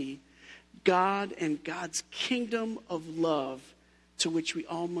reality, God and God's kingdom of love, to which we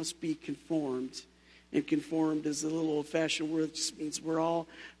all must be conformed." And conformed is a little old-fashioned word. It just means we're all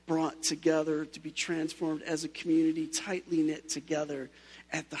brought together to be transformed as a community, tightly knit together.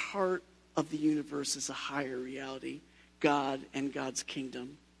 At the heart of the universe is a higher reality, God and God's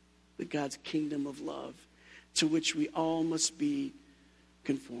kingdom, the God's kingdom of love, to which we all must be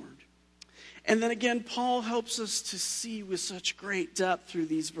conformed. And then again, Paul helps us to see with such great depth through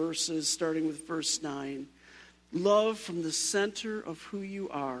these verses, starting with verse 9. Love from the center of who you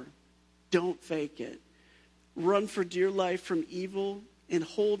are. Don't fake it. Run for dear life from evil and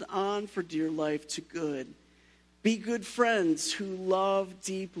hold on for dear life to good. Be good friends who love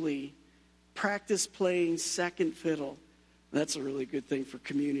deeply. Practice playing second fiddle. That's a really good thing for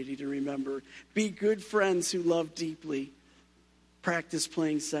community to remember. Be good friends who love deeply. Practice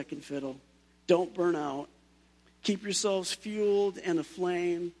playing second fiddle. Don't burn out. Keep yourselves fueled and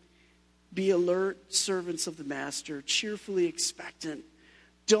aflame. Be alert servants of the Master, cheerfully expectant.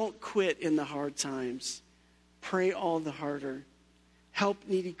 Don't quit in the hard times. Pray all the harder. Help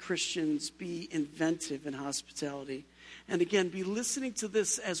needy Christians. Be inventive in hospitality. And again, be listening to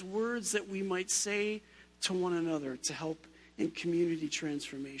this as words that we might say to one another to help in community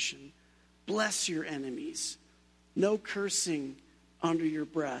transformation. Bless your enemies. No cursing under your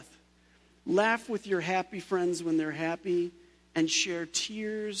breath. Laugh with your happy friends when they're happy and share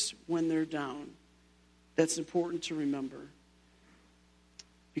tears when they're down. That's important to remember,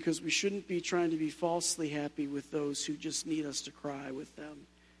 because we shouldn't be trying to be falsely happy with those who just need us to cry with them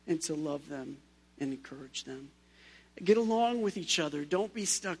and to love them and encourage them. Get along with each other. Don't be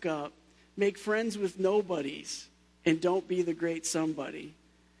stuck up. Make friends with nobodies and don't be the great somebody.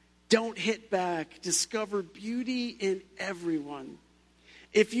 Don't hit back. Discover beauty in everyone.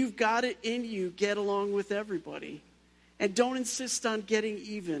 If you've got it in you, get along with everybody. And don't insist on getting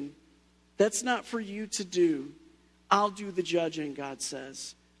even. That's not for you to do. I'll do the judging, God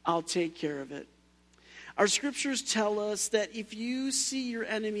says. I'll take care of it. Our scriptures tell us that if you see your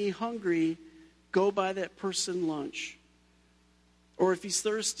enemy hungry, go buy that person lunch. Or if he's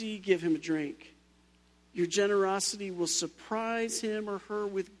thirsty, give him a drink. Your generosity will surprise him or her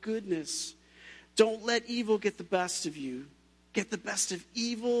with goodness. Don't let evil get the best of you. Get the best of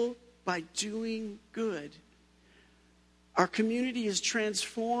evil by doing good. Our community is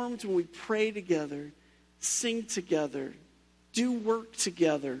transformed when we pray together, sing together, do work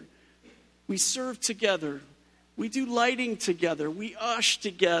together. We serve together. We do lighting together. We ush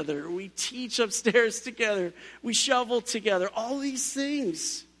together. We teach upstairs together. We shovel together. All these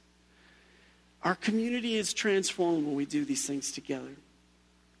things. Our community is transformed when we do these things together.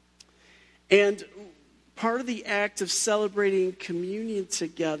 And part of the act of celebrating communion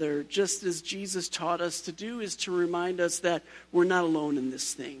together, just as Jesus taught us to do, is to remind us that we're not alone in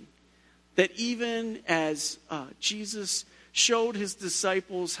this thing. That even as Jesus showed his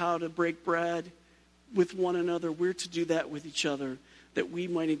disciples how to break bread with one another, we're to do that with each other, that we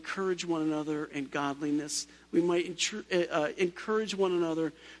might encourage one another in godliness. We might encourage one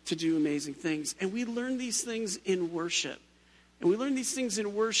another to do amazing things. And we learn these things in worship. And we learn these things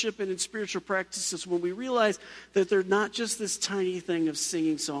in worship and in spiritual practices when we realize that they're not just this tiny thing of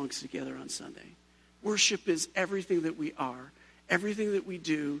singing songs together on Sunday. Worship is everything that we are, everything that we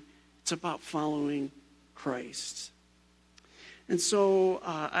do. It's about following Christ. And so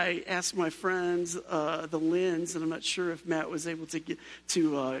I asked my friends, the Lynns, and I'm not sure if Matt was able to get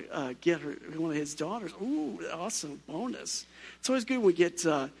her one of his daughters. Ooh, awesome bonus! It's always good when we get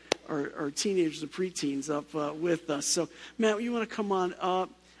our teenagers and preteens up with us. So Matt, you want to come on up,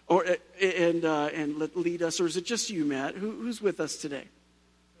 and lead us, or is it just you, Matt? Who's with us today?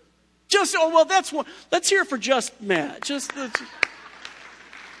 That's one. Let's hear it for just Matt.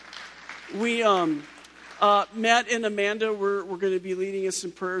 Matt and Amanda, we're going to be leading us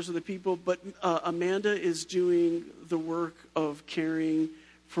in prayers of the people, but Amanda is doing the work of caring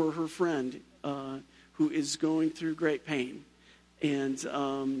for her friend who is going through great pain. And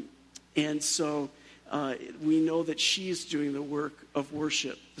so we know that she's doing the work of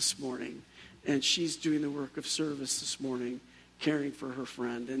worship this morning, and she's doing the work of service this morning, caring for her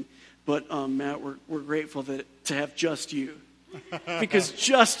friend. But Matt, we're grateful to have just you. Because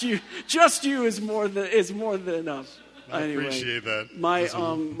just you is more than enough. I anyway, appreciate that.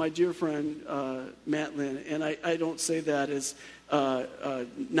 My dear friend Matt Lynn, and I don't say that as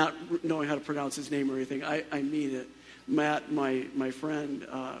not knowing how to pronounce his name or anything. I mean it. Matt, my friend,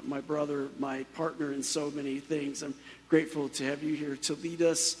 my brother, my partner in so many things. I'm grateful to have you here to lead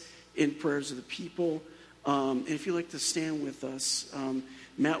us in prayers of the people. And if you'd like to stand with us,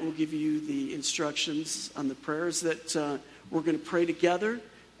 Matt will give you the instructions on the prayers that we're going to pray together,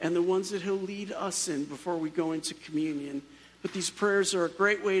 and the ones that he'll lead us in before we go into communion. But these prayers are a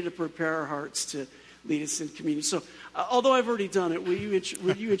great way to prepare our hearts to lead us in communion. So, although I've already done it, will you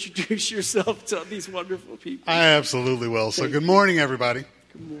introduce yourself to these wonderful people? I absolutely will. So good morning, everybody.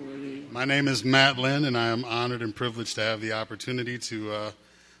 Good morning. My name is Matt Lynn, and I am honored and privileged to have the opportunity to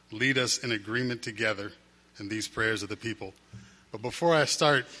lead us in agreement together in these prayers of the people. But before I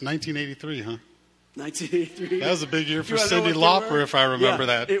start, 1983, huh? 1983. That was a big year for Cyndi Lauper, if I remember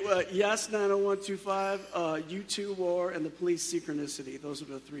that. Yes, 90125, U2 War, and the Police Synchronicity. Those are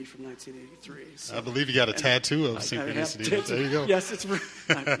the three from 1983. So. I believe you got a tattoo of Synchronicity. There you go. Yes, it's.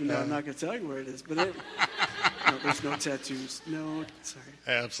 I'm not going to tell you where it is, but no, there's no tattoos. No, sorry.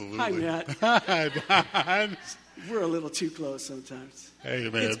 Absolutely. Hi, Matt. We're a little too close sometimes. Hey,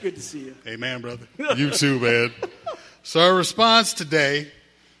 man. It's good to see you. Hey, man, brother. You too, man. So our response today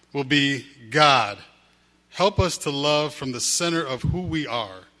will be, God, help us to love from the center of who we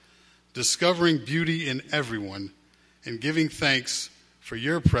are, discovering beauty in everyone and giving thanks for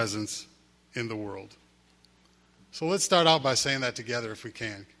your presence in the world. So let's start out by saying that together if we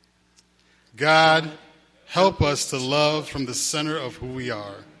can. God, help us to love from the center of who we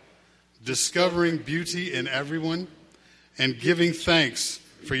are, discovering beauty in everyone and giving thanks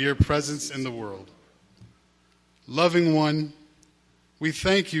for your presence in the world. Loving one, we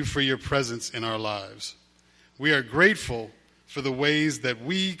thank you for your presence in our lives. We are grateful for the ways that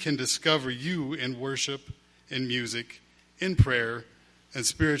we can discover you in worship, in music, in prayer, and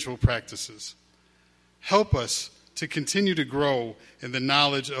spiritual practices. Help us to continue to grow in the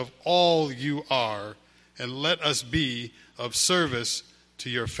knowledge of all you are, and let us be of service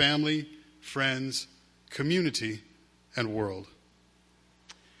to your family, friends, community, and world.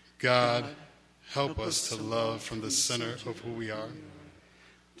 God, help us to love from the center of who we are,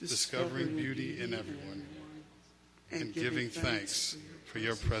 discovering beauty in everyone, and giving thanks for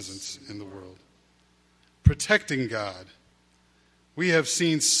your presence in the world. Protecting God. We have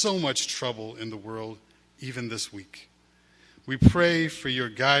seen so much trouble in the world, even this week. We pray for your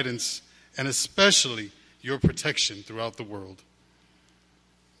guidance and especially your protection throughout the world.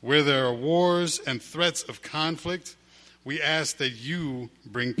 Where there are wars and threats of conflict, we ask that you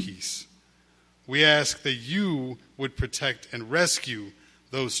bring peace. We ask that you would protect and rescue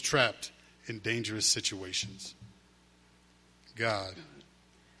those trapped in dangerous situations. God,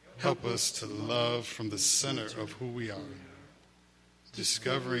 help us to love from the center of who we are,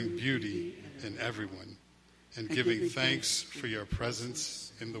 discovering beauty in everyone and giving thanks for your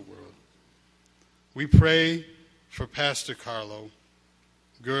presence in the world. We pray for Pastor Carlo,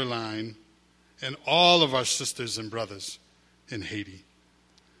 Gerline, and all of our sisters and brothers in Haiti.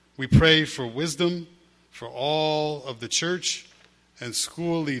 We pray for wisdom for all of the church and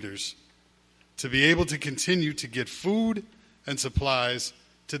school leaders to be able to continue to get food and supplies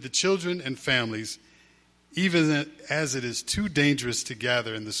to the children and families, even as it is too dangerous to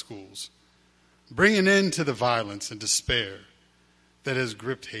gather in the schools. Bring an end to the violence and despair that has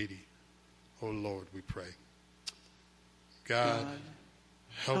gripped Haiti. Oh Lord, we pray. God,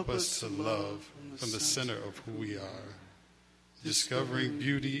 help us to love from the center of who we are, discovering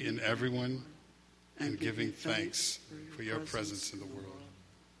beauty in everyone and giving thanks for your presence in the world.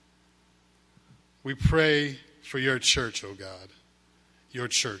 We pray for your church, O God, your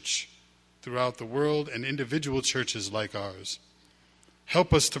church throughout the world and individual churches like ours.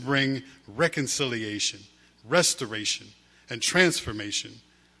 Help us to bring reconciliation, restoration, and transformation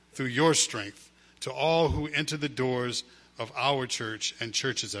through your strength to all who enter the doors of our church and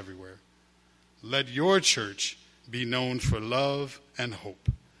churches everywhere. Let your church be known for love and hope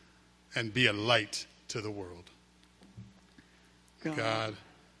and be a light to the world. God,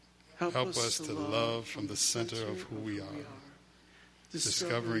 help us to love from the center of who we are,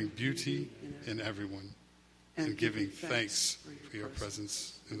 discovering beauty in everyone and giving thanks for your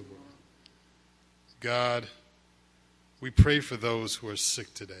presence in the world. God, we pray for those who are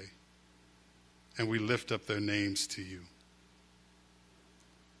sick today, and we lift up their names to you.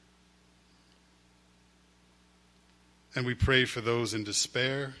 And we pray for those in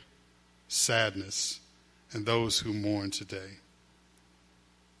despair, sadness, and those who mourn today.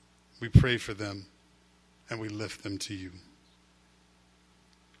 We pray for them, and we lift them to you.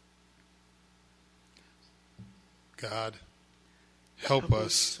 God, help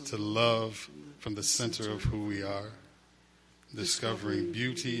us to love from the center of who we are, discovering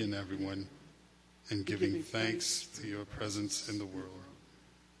beauty in everyone and giving thanks to your presence in the world.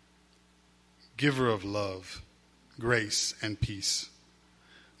 Giver of love, grace, and peace,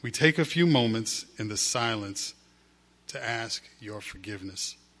 we take a few moments in the silence to ask your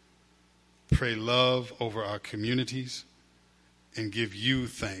forgiveness. Pray love over our communities and give you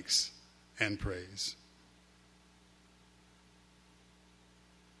thanks and praise.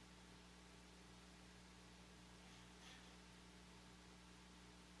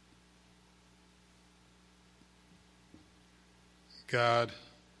 God,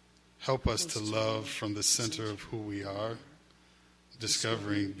 help us to love from the center of who we are,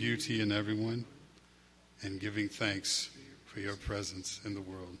 discovering beauty in everyone and giving thanks for your presence in the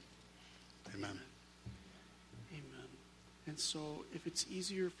world. Amen. Amen. And so if it's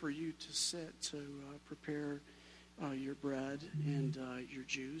easier for you to sit to prepare your bread and your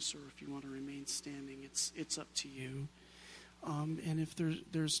juice, or if you want to remain standing, it's up to you. And if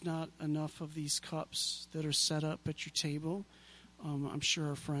there's not enough of these cups that are set up at your table, I'm sure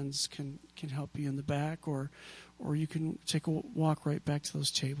our friends can help you in the back, or you can take a walk right back to those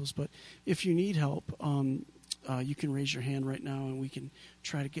tables. But if you need help, you can raise your hand right now, and we can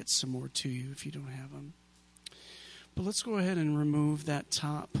try to get some more to you if you don't have them. But let's go ahead and remove that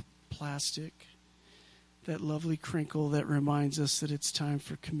top plastic, that lovely crinkle that reminds us that it's time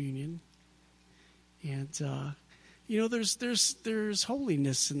for communion. And there's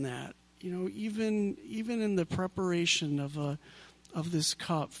holiness in that. Even in the preparation of this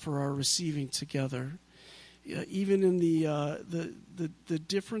cup for our receiving together, even in the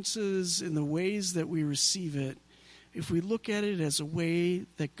differences in the ways that we receive it, if we look at it as a way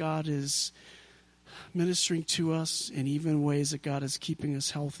that God is ministering to us, and even ways that God is keeping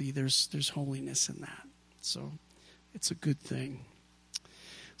us healthy, there's holiness in that. So it's a good thing.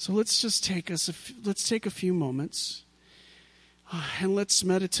 So let's take a few moments, and let's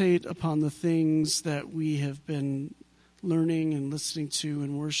meditate upon the things that we have been learning and listening to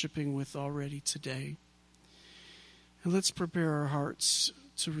and worshiping with already today. And let's prepare our hearts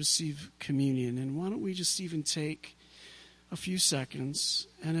to receive communion. And why don't we just even take a few seconds,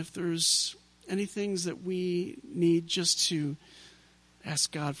 and if there's any things that we need just to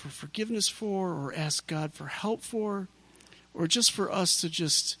ask God for forgiveness for, or ask God for help for, or just for us to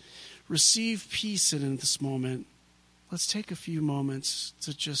just receive peace in this moment, let's take a few moments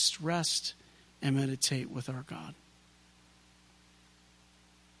to just rest and meditate with our God.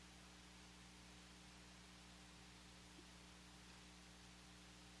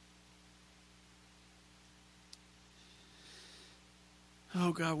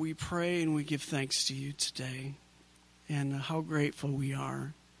 Oh God, we pray and we give thanks to you today, and how grateful we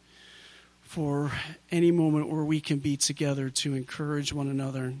are for any moment where we can be together to encourage one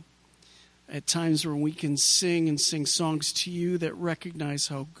another. At times when we can sing songs to you that recognize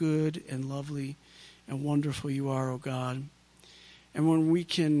how good and lovely and wonderful you are, oh God. And when we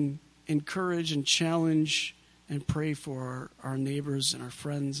can encourage and challenge and pray for our neighbors and our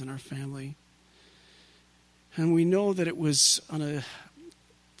friends and our family. And we know that it was on a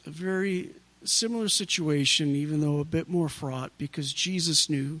very similar situation, even though a bit more fraught, because Jesus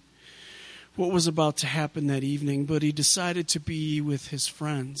knew what was about to happen that evening, but he decided to be with his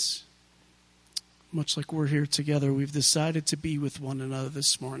friends. Much like we're here together, we've decided to be with one another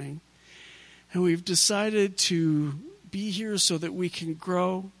this morning. And we've decided to be here so that we can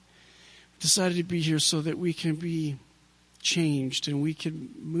grow, decided to be here so that we can be changed and we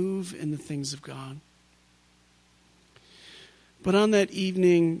can move in the things of God. But on that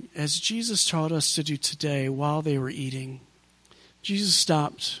evening, as Jesus taught us to do today while they were eating, Jesus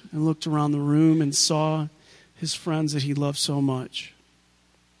stopped and looked around the room and saw his friends that he loved so much.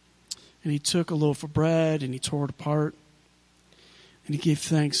 And he took a loaf of bread and he tore it apart. And he gave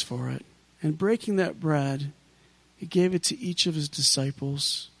thanks for it. And breaking that bread, he gave it to each of his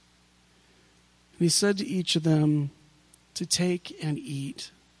disciples. And he said to each of them to take and eat.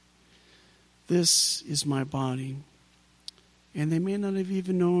 This is my body. And they may not have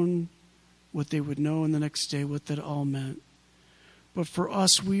even known what they would know in the next day, what that all meant. But for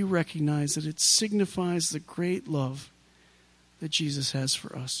us, we recognize that it signifies the great love that Jesus has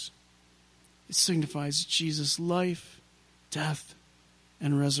for us. It signifies Jesus' life, death,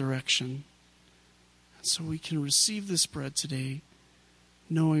 and resurrection. And so we can receive this bread today,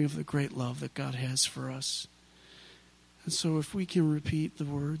 knowing of the great love that God has for us. And so if we can repeat the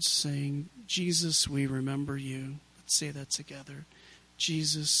words saying, Jesus, we remember you. Let's say that together.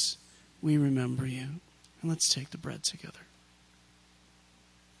 Jesus, we remember you. And let's take the bread together.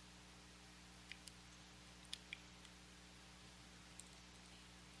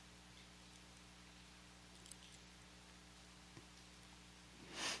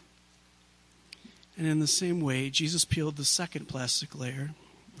 And in the same way, Jesus peeled the second plastic layer.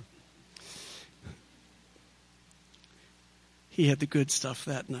 He had the good stuff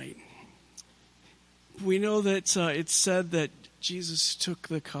that night. We know that it's said that Jesus took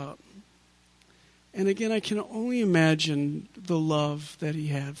the cup. And again, I can only imagine the love that he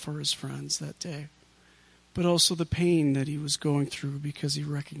had for his friends that day, but also the pain that he was going through because he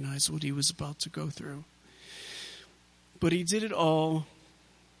recognized what he was about to go through. But he did it all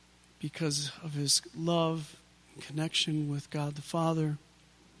because of his love and connection with God the Father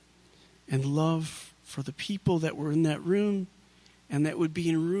and love for the people that were in that room and that would be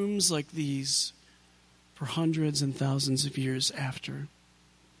in rooms like these for hundreds and thousands of years after.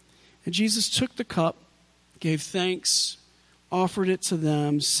 And Jesus took the cup, gave thanks, offered it to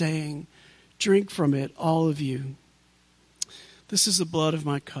them, saying, "Drink from it, all of you. This is the blood of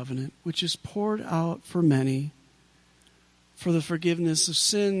my covenant, which is poured out for many for the forgiveness of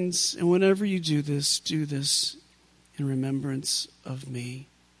sins. And whenever you do this in remembrance of me."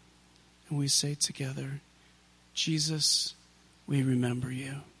 And we say together, Jesus, we remember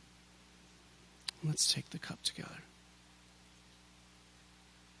you. Let's take the cup together.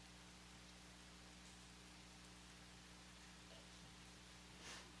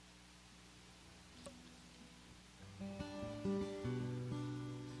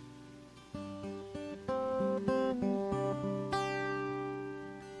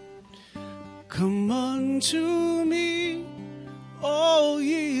 Come unto me, all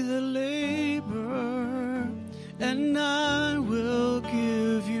ye that labor, and I will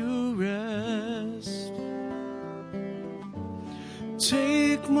give you rest.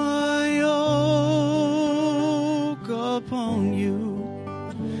 Take my yoke upon you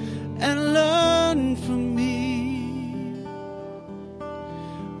and learn from me,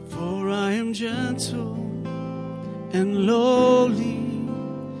 for I am gentle and lowly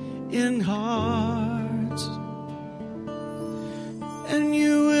in heart, and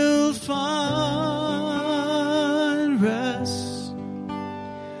you will find rest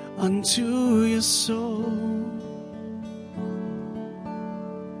unto your soul.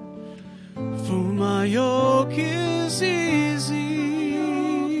 For my yoke is easy,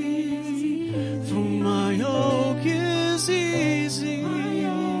 for my yoke is easy,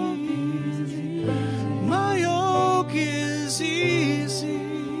 my yoke is easy,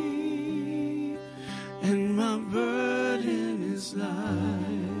 and my burden is light.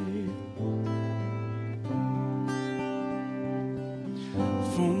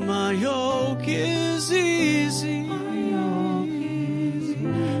 For my yoke is easy,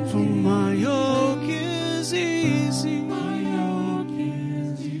 for my yoke is easy, my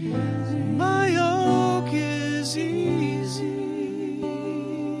yoke is easy,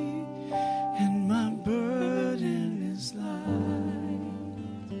 and my burden is light.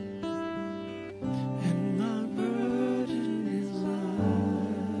 And my burden is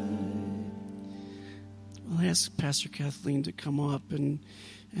light. I'll ask Pastor Kathleen to come up and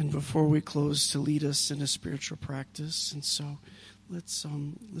before we close to lead us in a spiritual practice. And so let's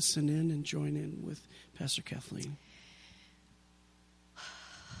listen in and join in with Pastor Kathleen.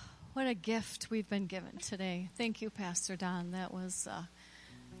 What a gift we've been given today. Thank you, Pastor Don. That was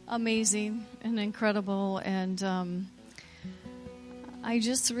amazing and incredible. And I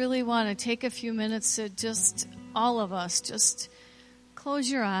just really want to take a few minutes to just, all of us, just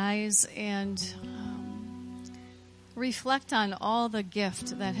close your eyes and reflect on all the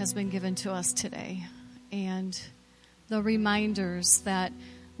gift that has been given to us today and the reminders that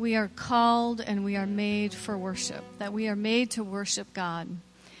we are called and we are made for worship, that we are made to worship God.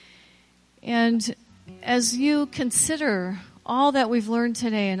 And as you consider all that we've learned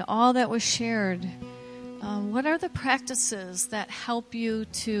today and all that was shared, what are the practices that help you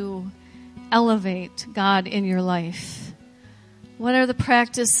to elevate God in your life? What are the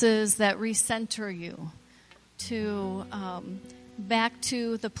practices that recenter you to back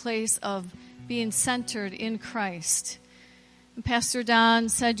to the place of being centered in Christ? And Pastor Don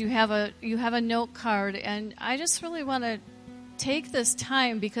said you have a note card, and I just really want to take this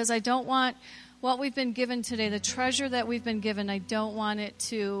time because I don't want what we've been given today, the treasure that we've been given, I don't want it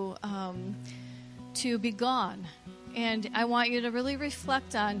to be gone. And I want you to really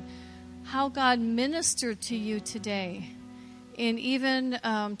reflect on how God ministered to you today, in even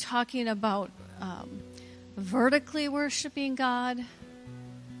talking about vertically worshiping God.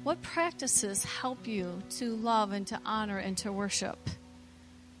 What practices help you to love and to honor and to worship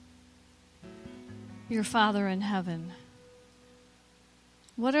your Father in heaven?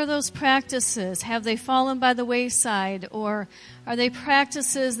 What are those practices? Have they fallen by the wayside, or are they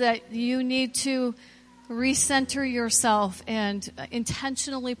practices that you need to recenter yourself and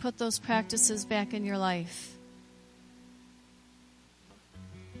intentionally put those practices back in your life?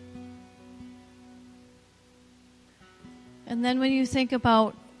 And then when you think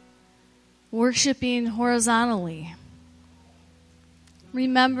about worshiping horizontally,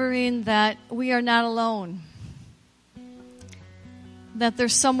 remembering that we are not alone, that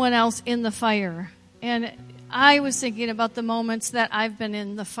there's someone else in the fire. And I was thinking about the moments that I've been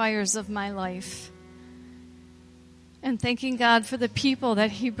in the fires of my life, and thanking God for the people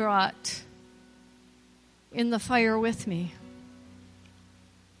that He brought in the fire with me.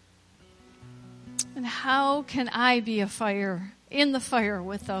 And how can I be a fire, in the fire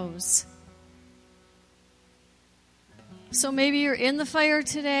with those? So maybe you're in the fire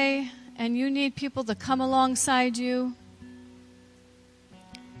today and you need people to come alongside you.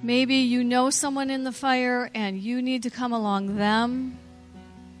 Maybe you know someone in the fire and you need to come along them.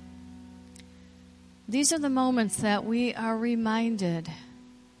 These are the moments that we are reminded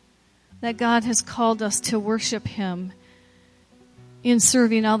that God has called us to worship Him in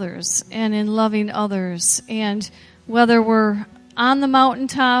serving others and in loving others. And whether we're on the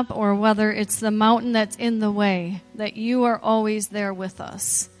mountaintop or whether it's the mountain that's in the way, that you are always there with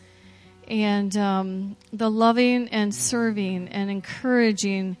us. And the loving and serving and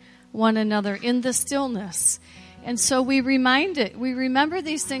encouraging one another in the stillness. And so we remember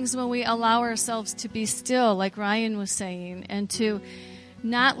these things when we allow ourselves to be still, like Ryan was saying, and to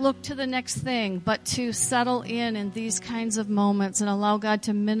not look to the next thing, but to settle in these kinds of moments and allow God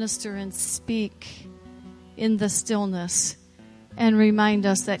to minister and speak in the stillness and remind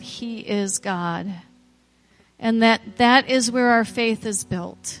us that He is God. And that is where our faith is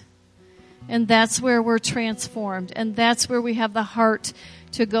built. And that's where we're transformed. And that's where we have the heart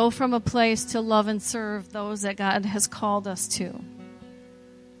to go from a place to love and serve those that God has called us to.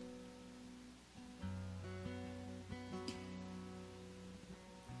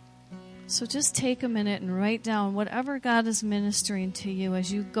 So just take a minute and write down whatever God is ministering to you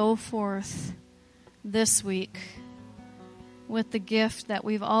as you go forth this week with the gift that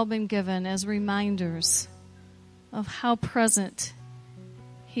we've all been given as reminders of how present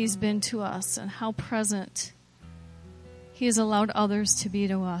He's been to us and how present He has allowed others to be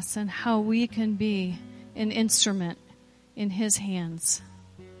to us, and how we can be an instrument in His hands.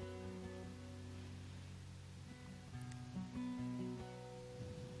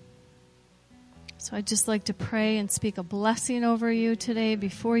 So I'd just like to pray and speak a blessing over you today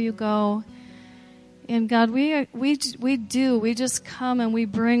before you go. And God, we just come and we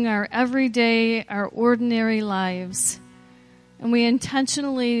bring our everyday, our ordinary lives, and we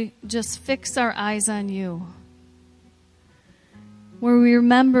intentionally just fix our eyes on You, where we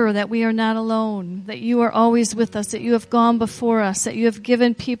remember that we are not alone, that You are always with us, that You have gone before us, that You have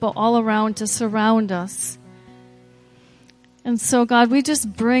given people all around to surround us. And so, God, we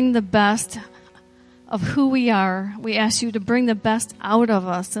just bring the best of who we are. We ask You to bring the best out of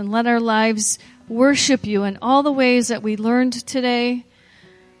us and let our lives worship You in all the ways that we learned today,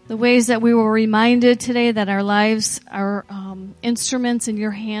 the ways that we were reminded today that our lives are instruments in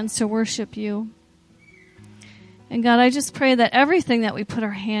Your hands to worship You. And God, I just pray that everything that we put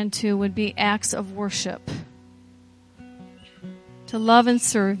our hand to would be acts of worship, to love and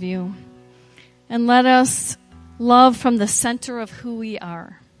serve You. And let us love from the center of who we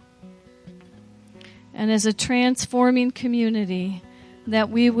are. And as a transforming community, that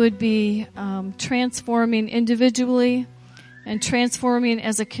we would be transforming individually and transforming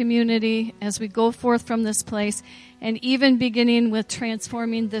as a community as we go forth from this place, and even beginning with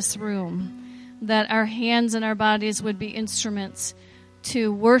transforming this room, that our hands and our bodies would be instruments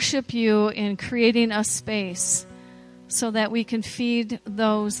to worship You in creating a space so that we can feed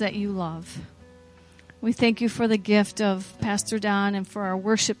those that you love. We thank you for the gift of Pastor Don and for our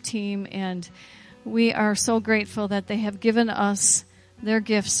worship team, and we are so grateful that they have given us their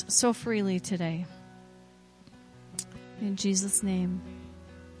gifts so freely today. In Jesus' name,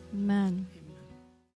 amen.